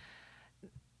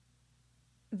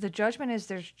 The judgment is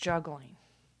there's juggling.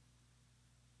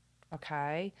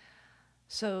 Okay?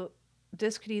 So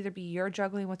this could either be you're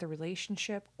juggling with a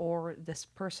relationship or this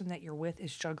person that you're with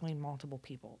is juggling multiple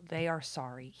people. They are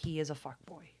sorry. He is a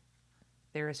fuckboy.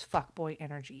 There is fuckboy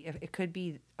energy. It could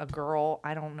be a girl,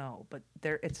 I don't know, but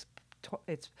it's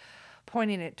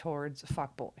pointing it towards a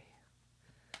fuckboy.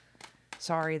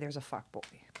 Sorry, there's a fuckboy.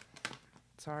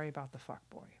 Sorry about the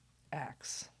fuckboy.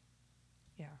 X.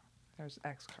 Yeah, there's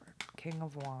X card. King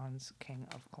of Wands, King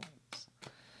of Coins.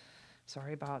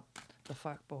 Sorry about the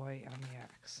fuckboy and the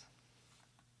X.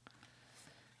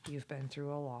 You've been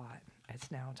through a lot.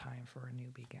 It's now time for a new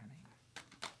beginning.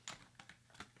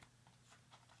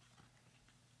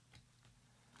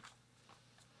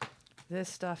 This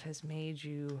stuff has made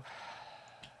you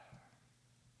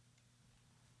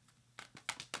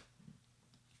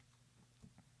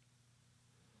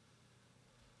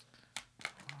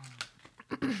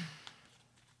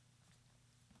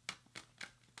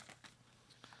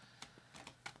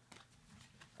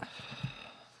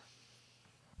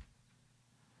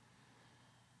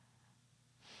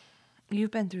you've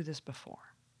been through this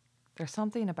before. There's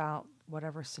something about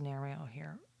whatever scenario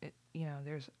here.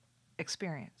 There's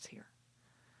experience here.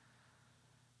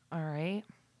 All right.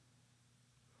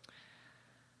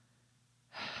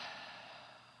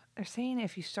 They're saying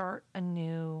if you start a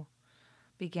new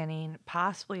beginning,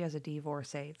 possibly as a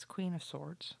divorcee, it's Queen of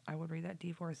Swords. I would read that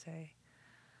divorcee.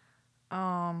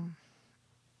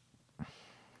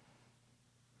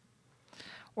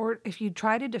 Or if you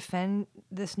try to defend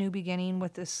this new beginning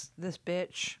with this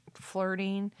bitch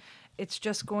flirting, it's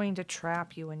just going to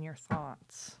trap you in your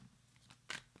thoughts.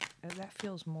 That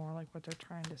feels more like what they're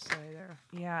trying to say there.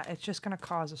 Yeah, it's just going to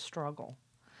cause a struggle.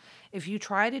 If you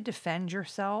try to defend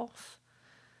yourself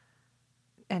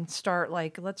and start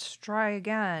like, let's try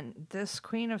again, this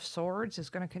Queen of Swords is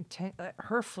going to continue.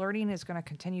 Her flirting is going to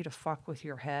continue to fuck with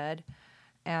your head,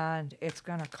 and it's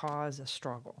going to cause a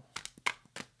struggle.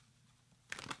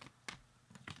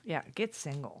 Yeah, get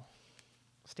single.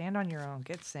 Stand on your own.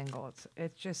 Get single.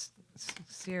 It's just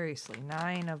Seriously,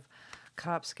 9 of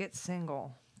Cups. Get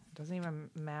single. Doesn't even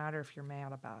matter if you're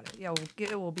mad about it. Yeah,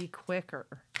 it will be quicker.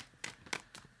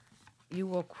 You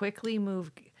will quickly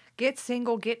move. Get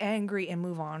single, get angry, and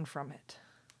move on from it.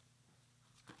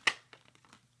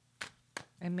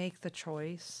 And make the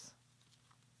choice.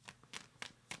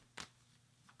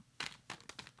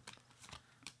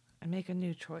 And make a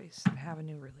new choice and have a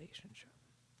new relationship.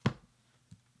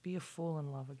 Be a fool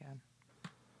in love again.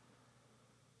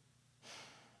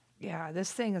 Yeah,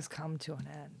 this thing has come to an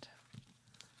end.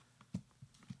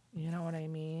 You know what I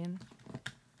mean?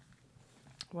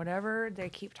 Whatever they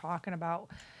keep talking about,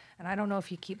 and I don't know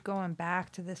if you keep going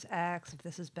back to this ex, if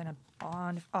this has been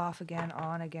on,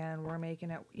 again, we're making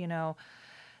it,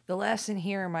 the lesson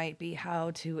here might be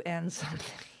how to end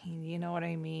something. You know what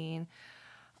I mean?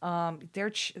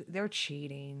 They're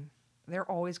cheating.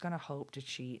 They're always going to hope to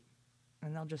cheat,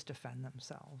 and they'll just defend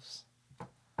themselves.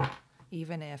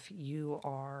 Even if you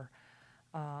are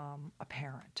a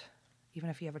parent, even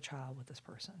if you have a child with this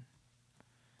person.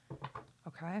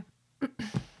 Okay?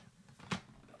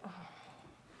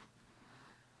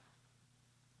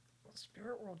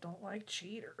 Spirit world don't like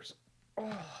cheaters.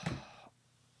 Oh.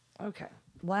 Okay.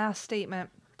 Last statement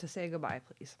to say goodbye,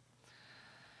 please.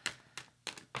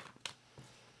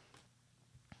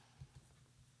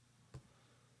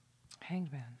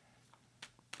 Hanged Man.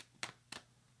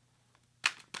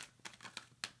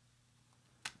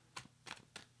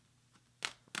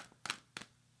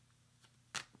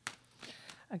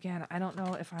 Again, I don't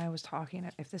know if I was talking,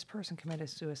 if this person committed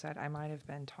suicide, I might have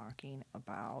been talking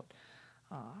about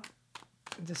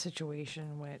the situation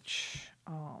in which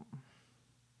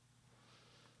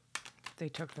they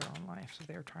took their own life, so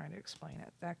they're trying to explain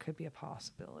it. That could be a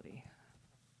possibility.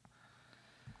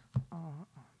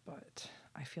 But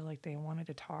I feel like they wanted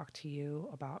to talk to you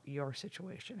about your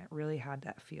situation. It really had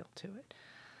that feel to it.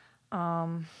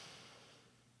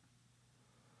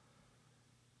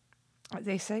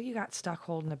 They said you got stuck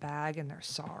holding a bag and they're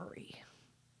sorry.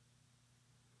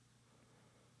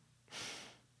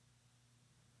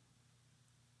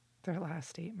 Their last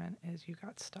statement is you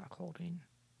got stuck holding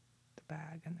the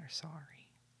bag and they're sorry.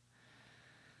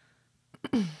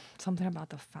 Something about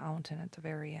the fountain at the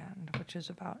very end, which is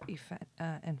about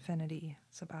infinity.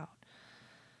 It's about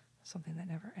something that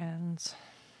never ends.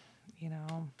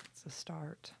 It's the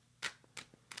start.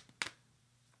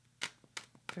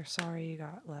 They're sorry you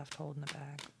got left holding the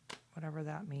bag, whatever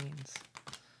that means,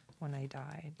 when they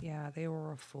died. Yeah, they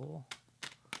were a fool.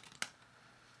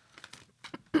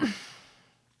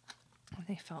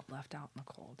 They felt left out in the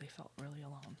cold. They felt really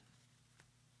alone.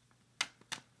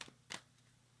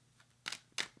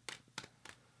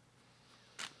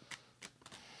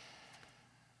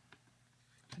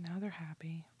 But now they're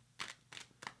happy.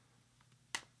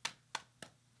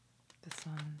 The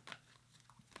sun.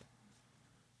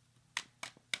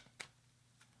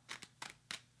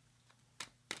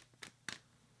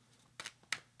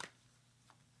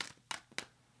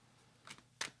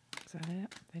 Is that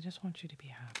it? They just want you to be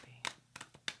happy.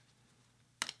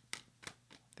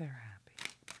 They're happy.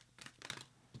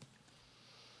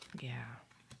 Yeah.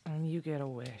 And you get a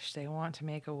wish. They want to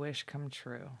make a wish come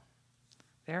true.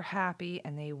 They're happy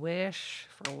and they wish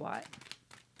for what?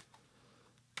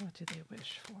 What do they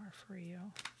wish for you?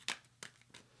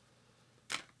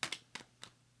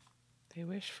 They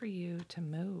wish for you to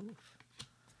move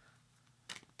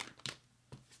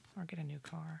or get a new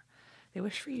car. They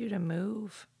wish for you to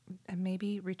move and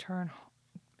maybe return home.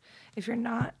 If you're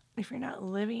not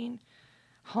living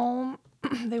home,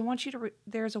 they want you to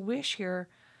there's a wish here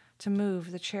to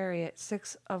move. The Chariot,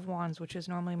 6 of Wands, which is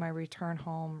normally my return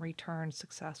home, return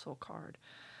successful card.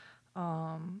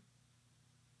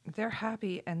 They're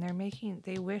happy and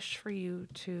they wish for you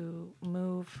to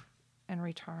move and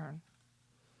return.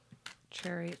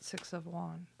 Chariot, 6 of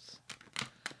Wands.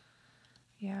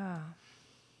 Yeah.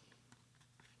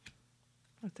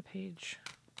 With the Page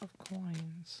of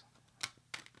Coins.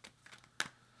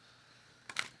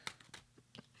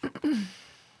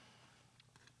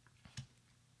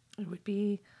 It would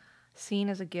be seen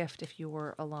as a gift if you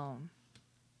were alone.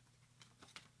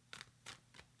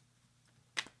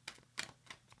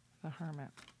 The Hermit.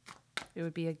 It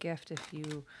would be a gift if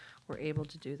you were able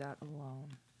to do that alone.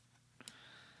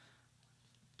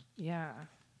 Yeah.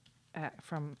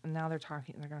 From now they're going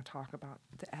to talk about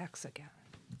the ex again.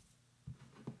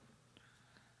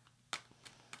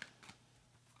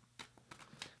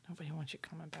 Nobody wants you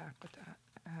coming back with that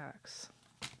ex.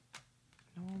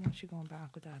 No one wants you going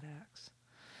back with that ex.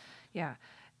 Yeah.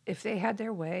 If they had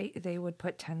their way, they would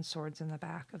put 10 swords in the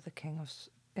back of the King of...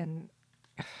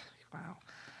 wow.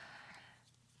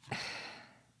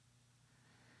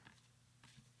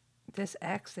 This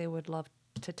X, they would love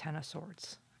to Ten of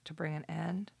Swords to bring an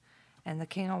end. And the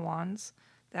King of Wands,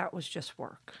 that was just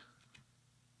work.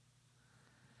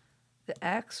 The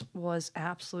X was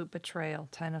absolute betrayal,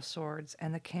 Ten of Swords,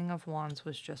 and the King of Wands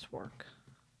was just work.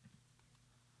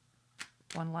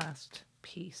 One last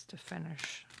piece to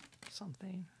finish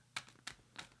something.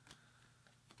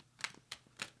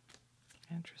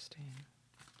 Interesting.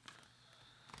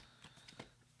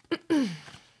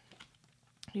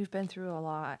 You've been through a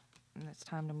lot, and it's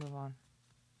time to move on.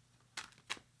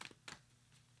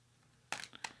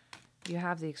 You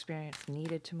have the experience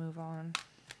needed to move on.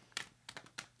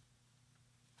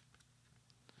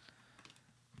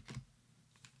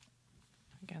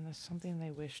 Again, there's something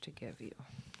they wish to give you.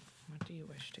 What do you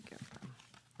wish to give them?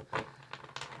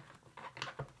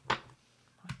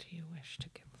 What do you wish to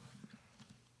give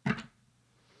them?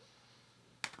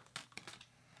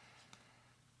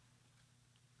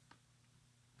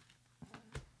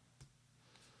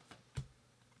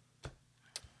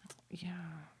 Yeah.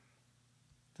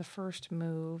 The first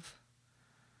move,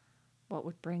 what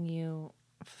would bring you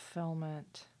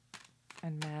fulfillment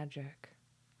and magic?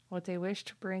 What they wish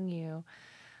to bring you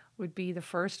would be the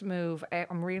first move.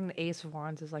 I'm reading the Ace of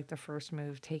Wands is like the first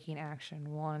move, taking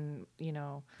action. One,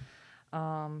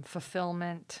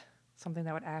 fulfillment, something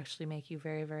that would actually make you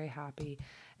very, very happy.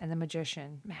 And the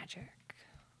Magician, magic.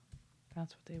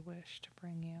 That's what they wish to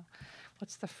bring you.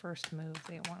 What's the first move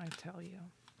they want to tell you?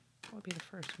 What would be the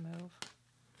first move?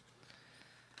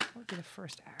 What would be the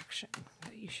first action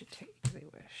that you should take, they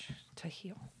wish? To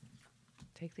heal.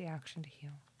 Take the action to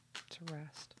heal, to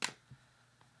rest. I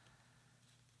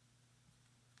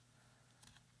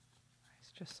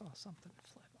just saw something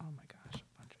flip. Oh my gosh,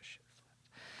 a bunch of shit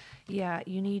flipped. Yeah,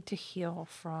 you need to heal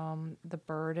from the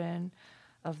burden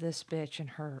of this bitch and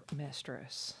her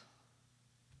mistress.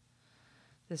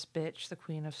 This bitch, the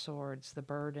Queen of Swords, the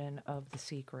burden of the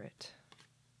secret.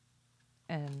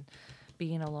 And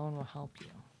being alone will help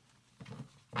you.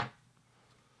 All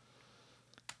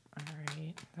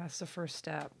right, that's the first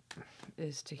step,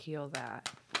 is to heal that.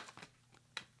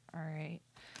 All right,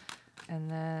 and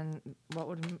then what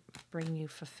would bring you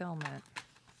fulfillment?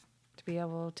 To be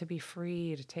able to be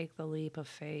free, to take the leap of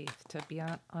faith, to be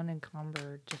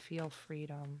unencumbered, to feel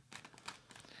freedom.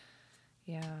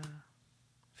 Yeah,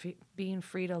 being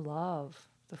free to love.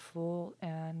 The Fool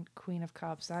and Queen of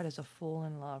Cups, that is a fool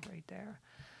in love right there.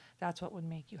 That's what would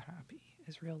make you happy,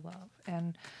 is real love.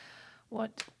 And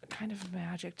what kind of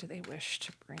magic do they wish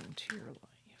to bring to your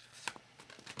life?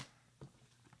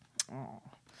 Oh,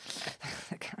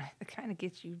 the kind of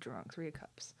gets you drunk. 3 of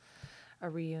Cups. A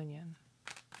reunion.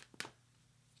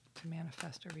 To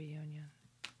manifest a reunion.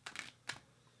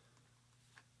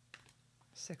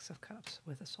 6 of Cups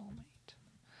with a soulmate.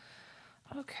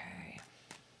 Okay.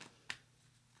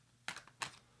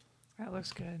 That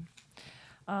looks good.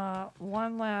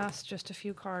 One last, just a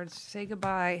few cards. Say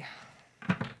goodbye.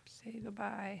 Say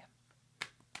goodbye.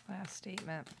 Last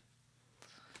statement.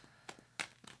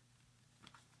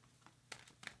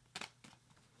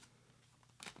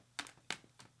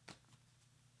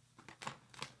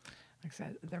 Like I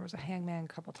said, there was a hangman a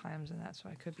couple times in that, so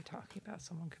I could be talking about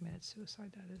someone committed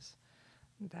suicide.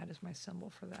 That is my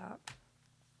symbol for that.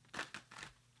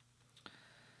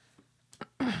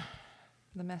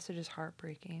 The message is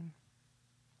heartbreaking.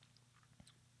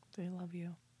 They love you.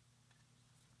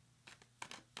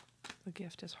 The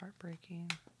gift is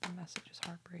heartbreaking. The message is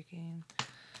heartbreaking.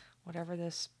 Whatever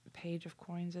this page of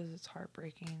coins is, it's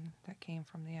heartbreaking. That came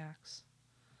from the X.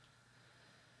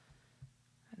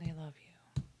 And they love you.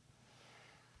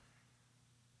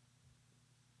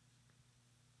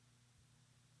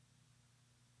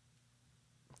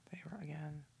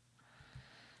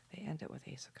 They end it with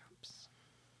Ace of Cups.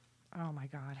 Oh my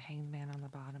God, Hanged Man on the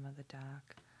bottom of the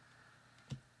deck.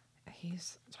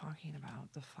 He's talking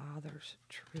about the Father's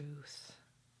truth.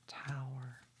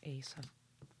 Tower, Ace of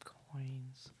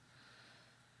Coins.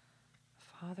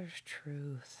 Father's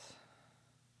truth.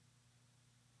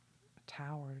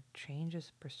 Tower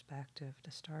changes perspective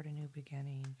to start a new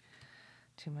beginning,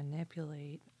 to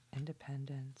manipulate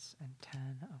independence, and 10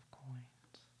 of Coins.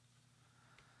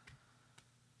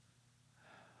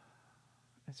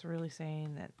 It's really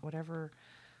saying that whatever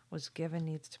was given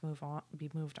needs to be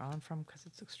moved on from, because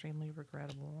it's extremely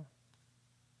regrettable.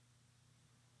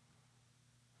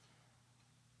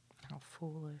 How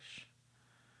foolish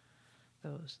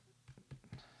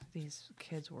these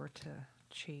kids were to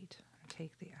cheat and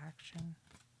take the action.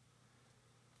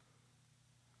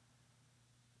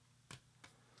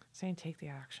 Saying take the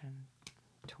action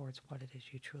towards what it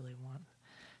is you truly want.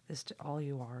 All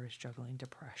you are is juggling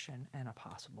depression and a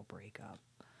possible breakup.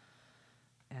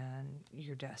 and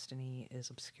your destiny is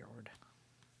obscured.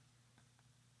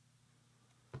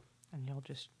 And you'll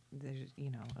just,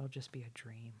 it'll just be a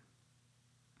dream.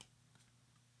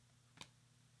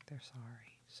 They're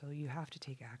sorry. So you have to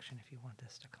take action if you want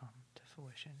this to come to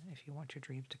fruition, if you want your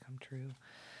dreams to come true.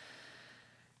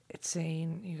 It's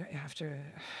saying you have to,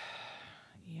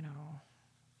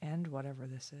 end whatever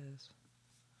this is.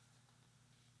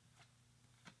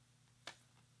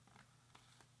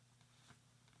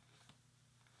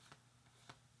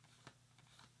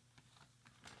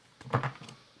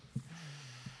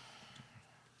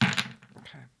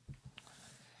 Okay.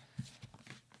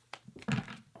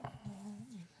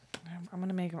 I'm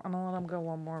gonna let him go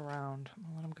one more round. I'm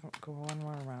gonna let him go one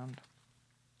more round.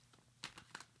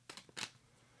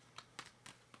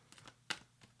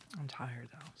 I'm tired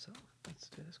though, so let's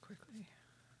do this quickly.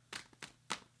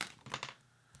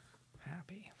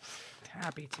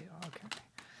 Happy too. Okay.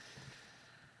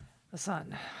 The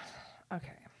sun.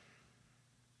 Okay.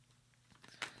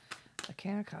 The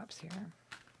King of Cups here.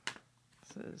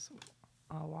 This is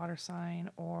a water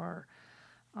sign or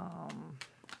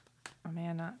a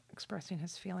man not expressing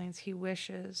his feelings. He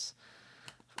wishes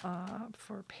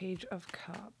for Page of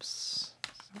Cups.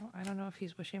 So I don't know if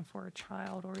he's wishing for a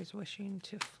child or he's wishing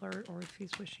to flirt or if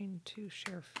he's wishing to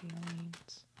share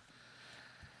feelings.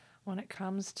 When it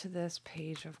comes to this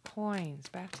Page of Coins,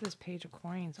 back to this Page of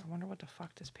Coins, I wonder what the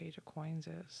fuck this Page of Coins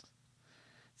is.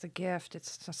 It's a gift.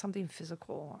 It's something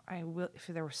physical. If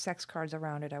there were sex cards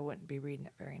around it, I wouldn't be reading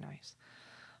it very nice.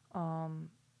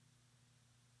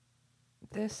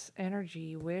 This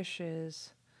energy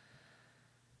wishes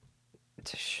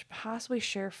to possibly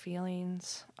share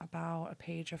feelings about a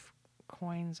Page of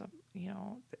Coins.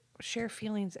 Share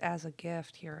feelings as a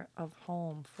gift here of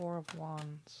home. 4 of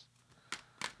Wands.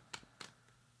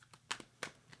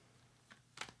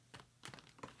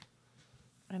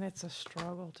 And it's a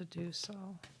struggle to do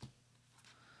so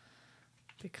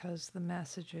because the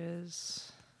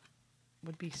messages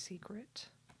would be secret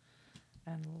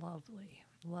and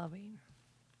loving.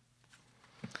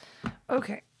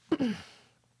 Okay.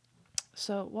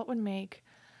 So what would make,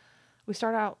 we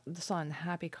start out the sun, the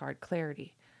happy card,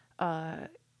 clarity.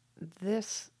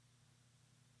 This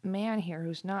man here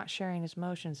who's not sharing his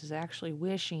emotions is actually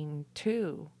wishing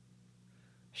to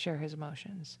share his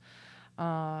emotions.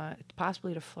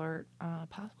 Possibly to flirt,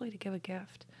 possibly to give a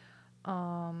gift.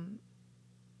 4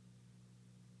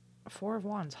 of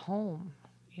Wands, home.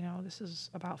 This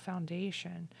is about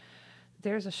foundation.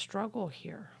 There's a struggle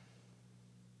here.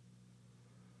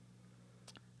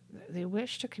 They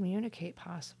wish to communicate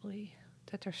possibly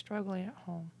that they're struggling at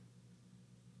home.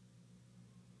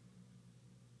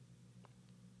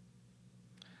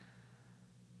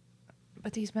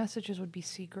 But these messages would be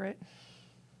secret.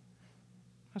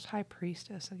 There's High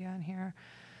Priestess again here.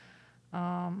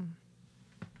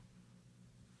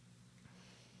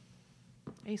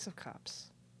 Ace of Cups.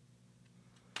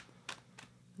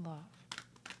 Love.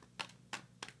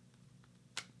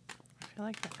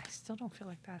 I still don't feel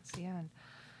like that's the end.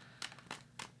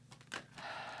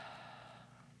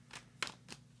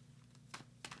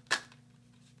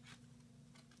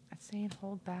 It's saying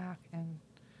hold back and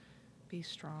be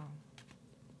strong.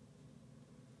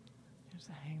 Here's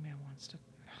the Hangman wants to...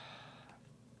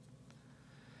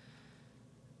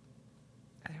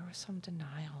 There was some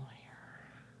denial here.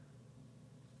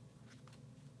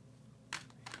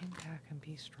 Hang back and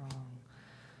be strong,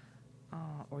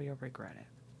 or you'll regret it.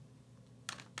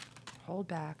 Hold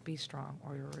back, be strong,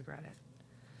 or you'll regret it.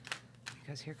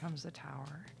 Because here comes the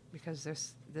Tower. Because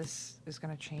this is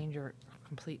going to change your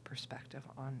complete perspective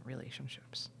on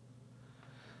relationships.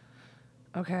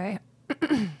 Okay.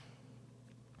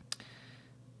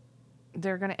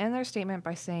 They're going to end their statement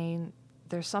by saying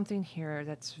there's something here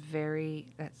that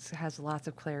has lots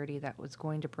of clarity that was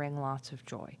going to bring lots of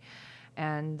joy.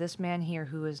 And this man here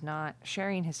who is not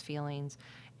sharing his feelings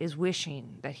is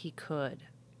wishing that he could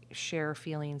share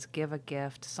feelings, give a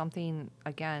gift, something,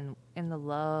 again, in the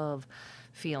love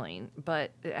feeling,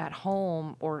 but at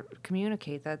home, or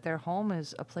communicate that their home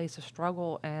is a place of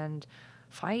struggle and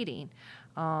fighting,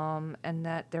 and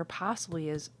that there possibly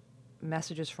is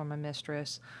messages from a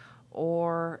mistress,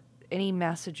 or any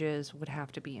messages would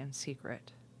have to be in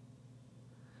secret.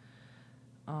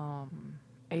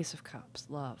 Ace of Cups,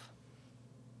 love.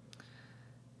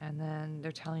 And then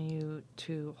they're telling you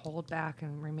to hold back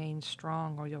and remain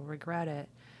strong or you'll regret it,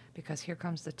 because here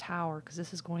comes the Tower, because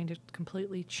this is going to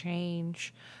completely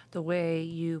change the way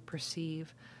you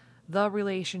perceive the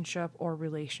relationship or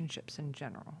relationships in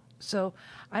general. So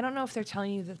I don't know if they're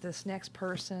telling you that this next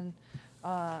person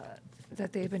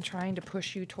that they've been trying to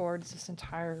push you towards this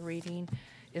entire reading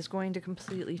is going to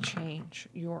completely change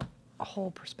your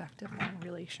whole perspective on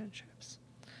relationships.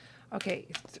 Okay,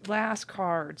 last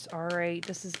cards. All right,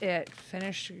 this is it.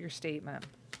 Finish your statement.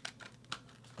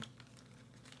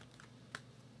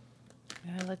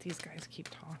 And I let these guys keep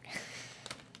talking.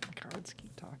 The cards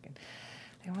keep talking.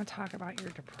 They want to talk about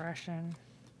your depression.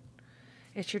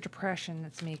 It's your depression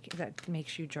that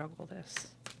makes you juggle this.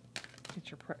 It's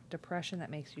your depression that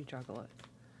makes you juggle it.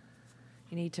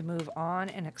 You need to move on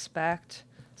and expect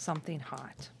something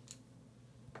hot.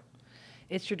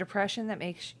 It's your depression that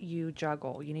makes you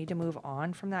juggle. You need to move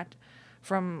on from that,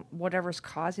 from whatever's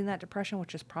causing that depression,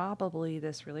 which is probably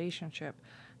this relationship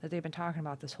that they've been talking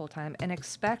about this whole time, and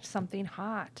expect something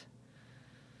hot.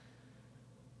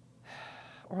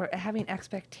 Or having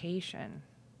expectation.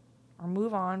 Or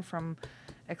move on from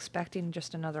expecting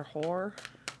just another whore.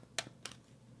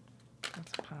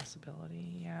 That's a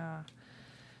possibility, yeah.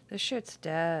 This shit's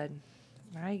dead.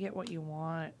 Now you get what you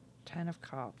want. 10 of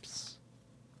Cups.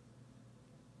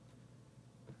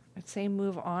 I'd say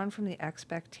move on from the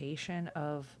expectation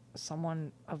of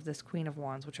someone, of this Queen of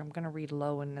Wands, which I'm going to read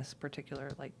low in this particular,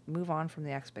 like, move on from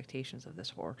the expectations of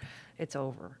this whore. It's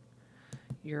over.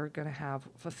 You're going to have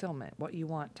fulfillment. What you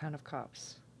want, 10 of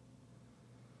Cups.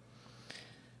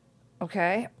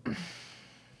 Okay. Wow.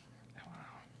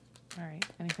 All right.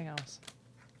 Anything else?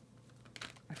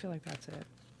 I feel like that's it.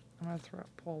 I'm going to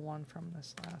pull one from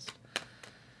this last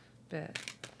bit.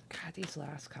 God, these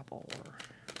last couple were...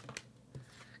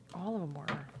 all of them were,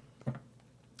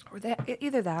 or that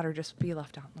either that or just be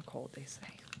left out in the cold. They say,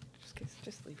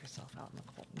 just leave yourself out in the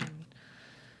cold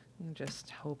and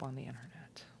just hope on the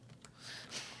internet.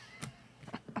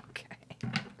 Okay.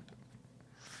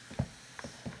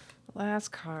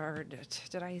 Last card.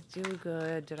 Did I do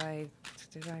good? Did I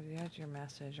get your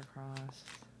message across?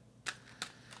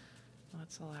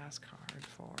 What's the last card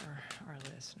for our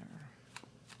listener?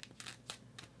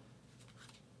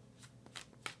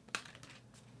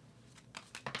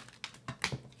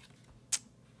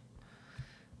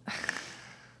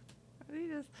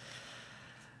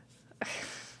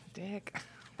 Dick.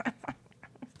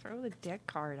 Throw the dick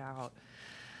card out.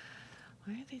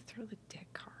 Why did they throw the dick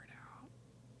card out?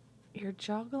 You're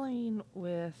juggling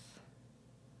with...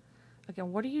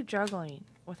 Again, what are you juggling?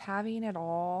 With having it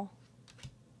all?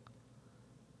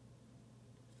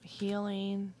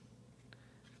 Healing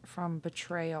from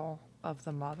betrayal of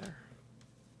the mother.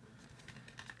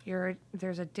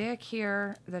 There's a dick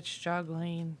here that's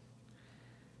juggling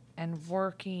and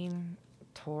working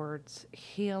towards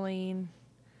healing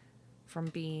from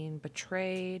being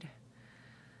betrayed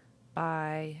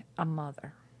by a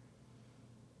mother.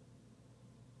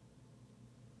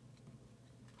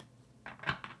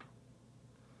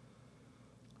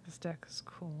 This deck is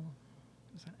cool.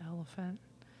 There's an elephant,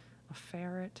 a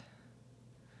ferret.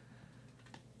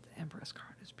 The Empress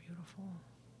card is beautiful.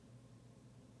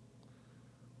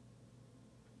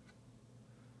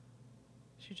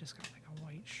 She just got like a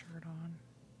white shirt on.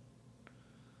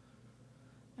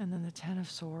 And then the 10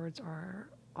 of Swords are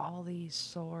all these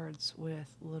swords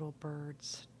with little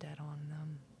birds dead on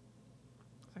them.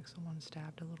 Looks like someone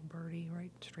stabbed a little birdie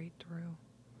right straight through.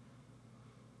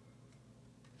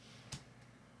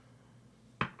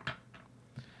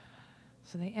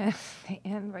 So they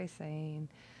end by saying,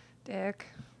 Dick,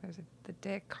 there's the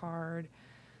Dick card.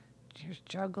 You're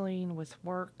juggling with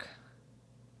work.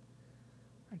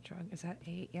 Is that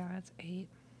 8? Yeah, it's 8.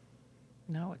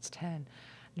 No, it's 10.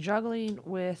 Juggling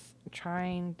with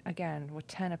trying, again, with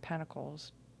 10 of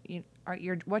Pentacles.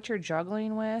 What you're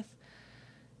juggling with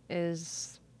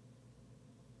is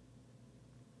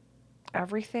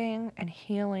everything and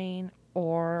healing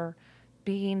or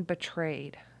being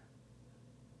betrayed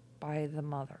by the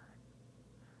mother.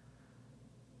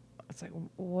 It's like,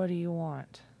 what do you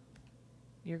want?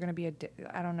 You're going to be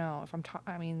I don't know. If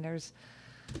I mean, there's...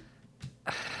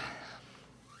 I'm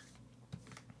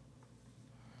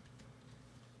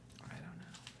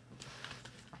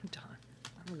done.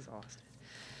 I'm exhausted.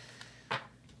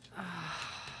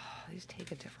 These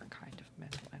take a different kind of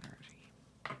mental energy.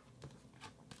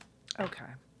 Okay.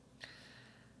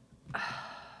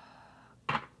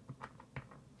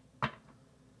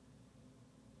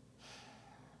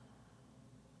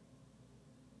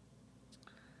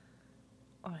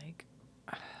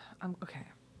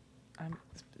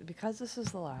 Because this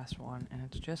is the last one and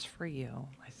it's just for you,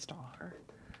 my star.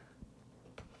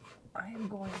 I am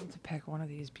going to pick one of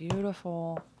these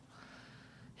beautiful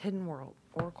Hidden World,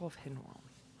 Oracle of Hidden World.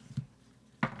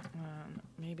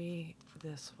 Maybe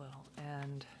this will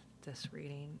end this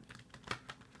reading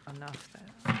enough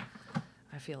that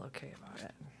I feel okay about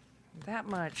it. That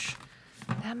much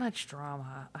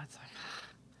drama. It's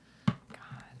like,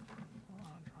 God.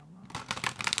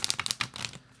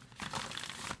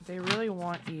 they really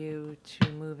want you to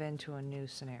move into a new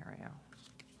scenario.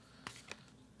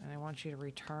 And they want you to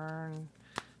return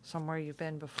somewhere you've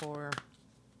been before.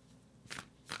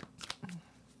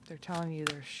 They're telling you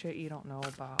there's shit you don't know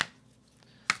about.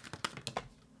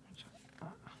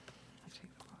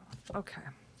 Okay.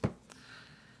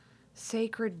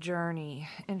 Sacred journey,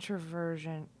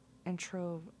 introversion,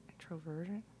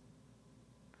 introversion?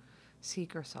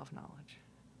 Seeker self-knowledge.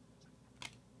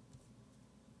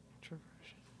 Introversion.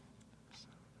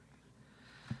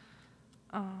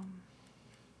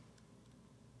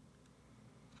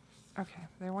 Okay,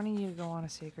 they're wanting you to go on a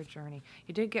sacred journey.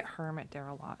 You did get hermit there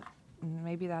a lot.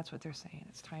 Maybe that's what they're saying.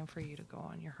 It's time for you to go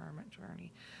on your hermit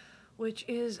journey, which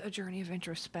is a journey of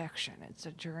introspection. It's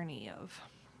a journey of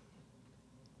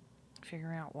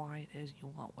figuring out why it is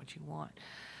you want what you want.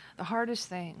 The hardest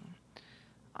thing,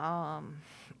 I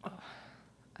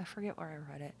forget where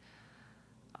I read it.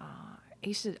 I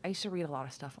used to read a lot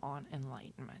of stuff on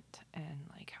enlightenment and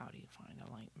like how do you find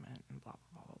enlightenment and blah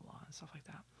blah blah blah blah and stuff like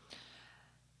that.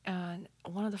 And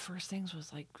one of the first things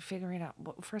was like figuring out.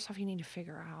 First off, you need to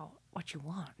figure out what you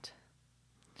want.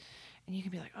 And you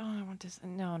can be like, oh, I want this.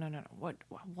 No.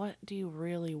 What do you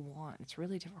really want? It's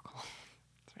really difficult.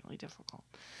 It's really difficult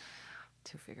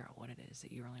to figure out what it is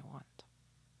that you really want.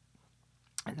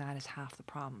 And that is half the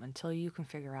problem. Until you can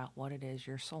figure out what it is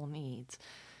your soul needs,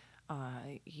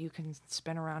 you can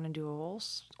spin around and do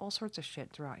all sorts of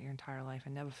shit throughout your entire life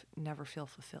and never feel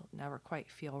fulfilled, never quite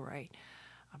feel right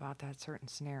about that certain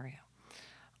scenario.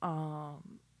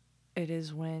 It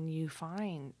is when you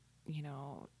find,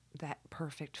 that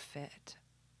perfect fit,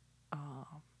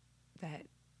 that,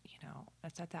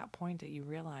 it's at that point that you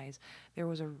realize there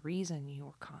was a reason you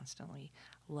were constantly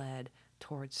led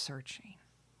towards searching.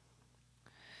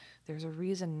 There's a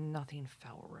reason nothing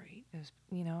felt right.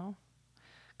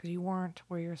 Because you weren't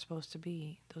where you're supposed to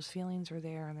be. Those feelings are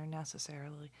there and they're necessary.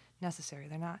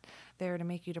 They're not there to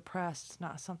make you depressed. It's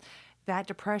not that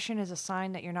depression is a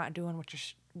sign that you're not doing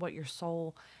what your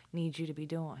soul needs you to be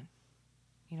doing.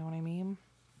 You know what I mean?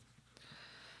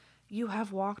 You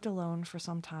have walked alone for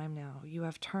some time now. You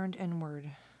have turned inward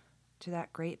to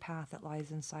that great path that lies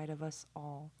inside of us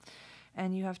all.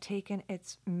 And you have taken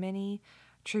its many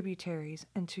tributaries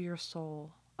into your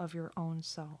soul of your own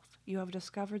self. You have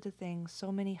discovered the things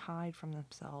so many hide from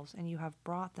themselves, and you have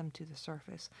brought them to the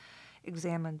surface,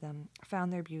 examined them,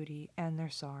 found their beauty and their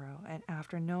sorrow, and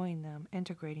after knowing them,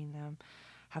 integrating them,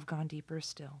 have gone deeper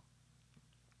still.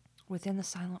 Within the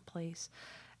silent place,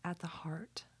 at the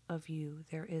heart of you,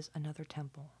 there is another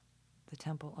temple, the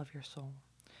temple of your soul,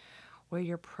 where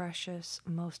your precious,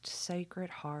 most sacred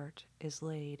heart is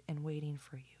laid and waiting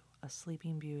for you, a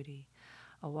sleeping beauty,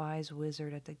 a wise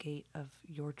wizard at the gate of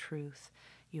your truth.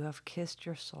 You have kissed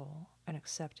your soul and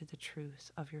accepted the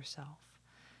truth of yourself.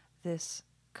 With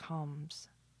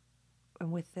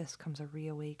this comes a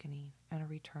reawakening and a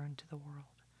return to the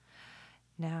world.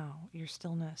 Now, your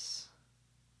stillness,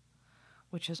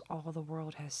 which is all the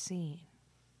world has seen,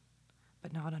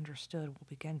 but not understood, will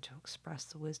begin to express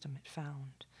the wisdom it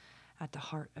found at the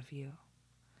heart of you.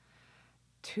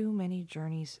 Too many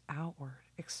journeys outward,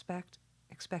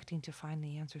 expecting to find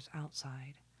the answers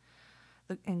outside.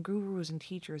 And gurus and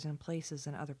teachers and places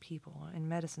and other people and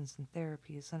medicines and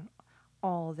therapies and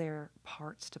all their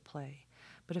parts to play.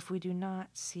 But if we do not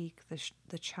seek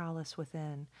the chalice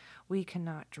within, we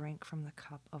cannot drink from the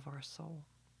cup of our soul.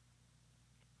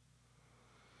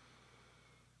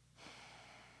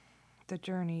 The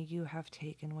journey you have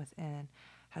taken within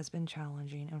has been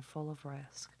challenging and full of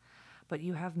risk, but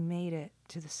you have made it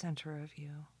to the center of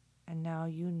you, and now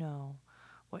you know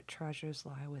what treasures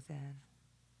lie within.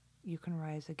 You can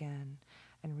rise again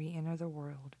and re-enter the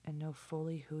world and know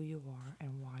fully who you are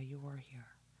and why you are here.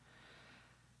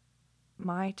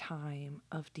 My time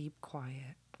of deep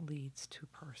quiet leads to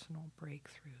personal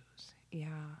breakthroughs.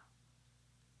 Yeah.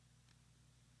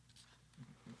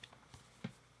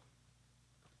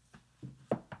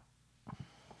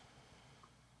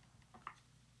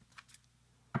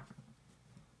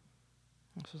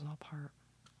 This was all part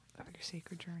of your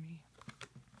sacred journey.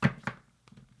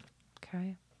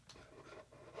 Okay?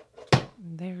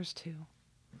 There's two.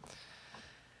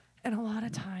 And a lot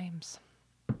of times,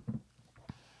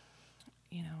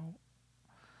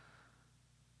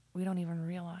 we don't even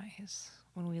realize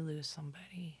when we lose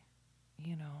somebody,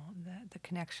 that the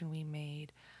connection we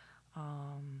made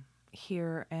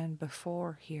here and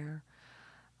before here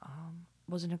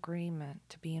was an agreement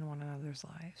to be in one another's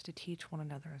lives, to teach one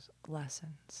another's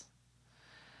lessons.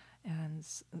 And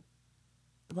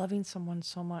loving someone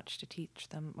so much to teach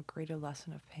them a greater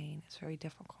lesson of pain is very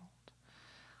difficult.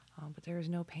 But there is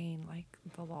no pain like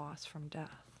the loss from death.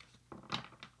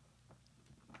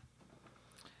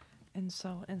 And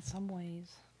so, in some ways,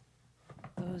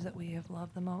 those that we have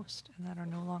loved the most and that are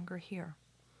no longer here,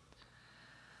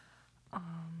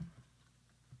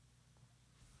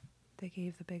 they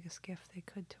gave the biggest gift they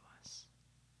could to us.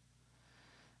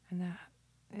 And that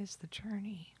is the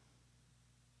journey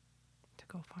to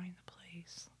go find the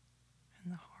place in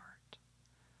the heart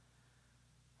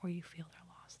where you feel their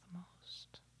loss the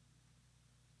most.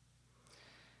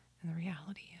 And the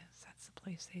reality is that's the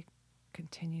place they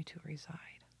continue to reside.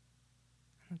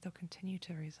 And that they'll continue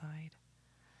to reside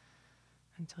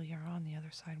until you're on the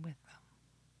other side with them.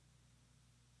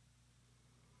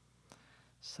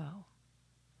 So,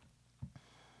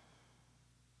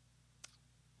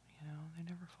 they're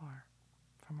never far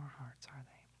from our hearts, are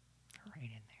they? They're right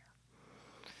in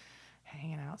there.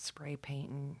 Hanging out, spray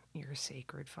painting your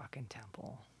sacred fucking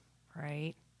temple,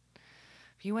 right?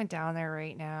 If you went down there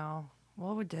right now,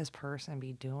 what would this person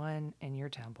be doing in your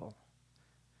temple?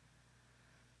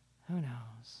 Who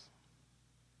knows?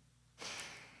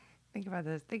 Think about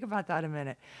this. Think about that a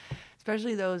minute.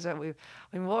 Especially those that what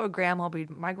would grandma be?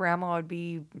 My grandma would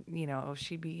be,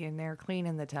 she'd be in there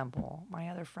cleaning the temple. My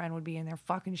other friend would be in there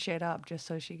fucking shit up just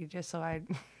so I'd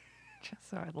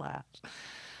laugh.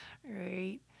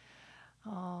 Right?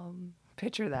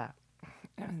 Picture that.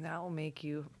 And that will make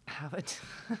you have a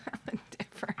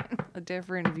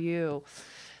different view.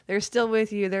 They're still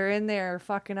with you. They're in there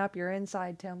fucking up your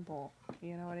inside temple.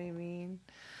 You know what I mean?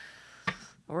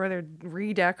 Or they're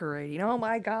redecorating. Oh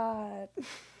my God.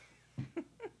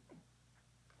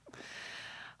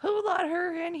 Who let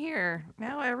her in here?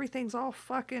 Now everything's all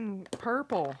fucking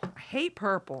purple. I hate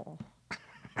purple.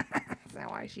 That's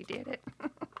not why she did it.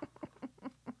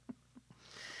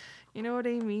 You know what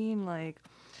I mean? Like,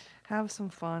 have some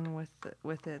fun with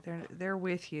it. They're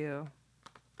with you.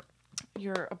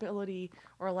 Your ability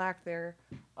or lack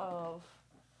thereof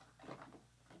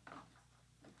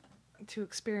to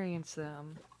experience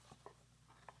them,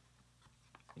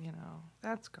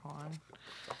 that's gone.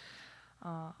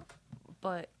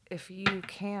 But if you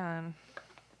can,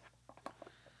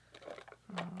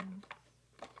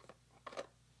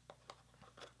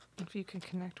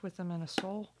 connect with them in a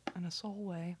soul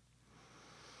way,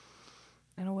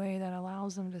 in a way that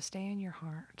allows them to stay in your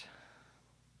heart,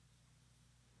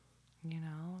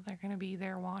 they're going to be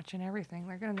there watching everything.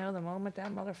 They're going to know the moment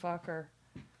that motherfucker,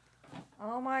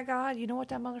 oh my God, you know what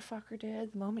that motherfucker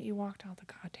did? The moment you walked out the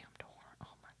goddamn door.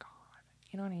 Oh my God.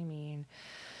 You know what I mean?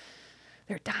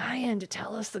 They're dying to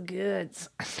tell us the goods.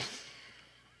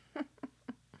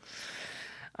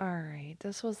 All right,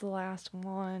 this was the last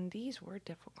one. These were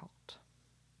difficult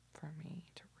for me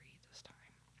to read this time.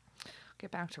 I'll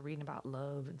get back to reading about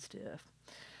love and stuff.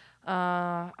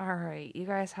 All right, you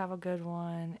guys have a good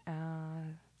one.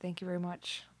 Thank you very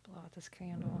much. Blow out this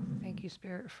candle. Thank you,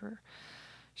 Spirit, for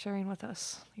sharing with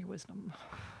us your wisdom.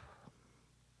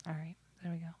 All right,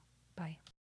 there we go.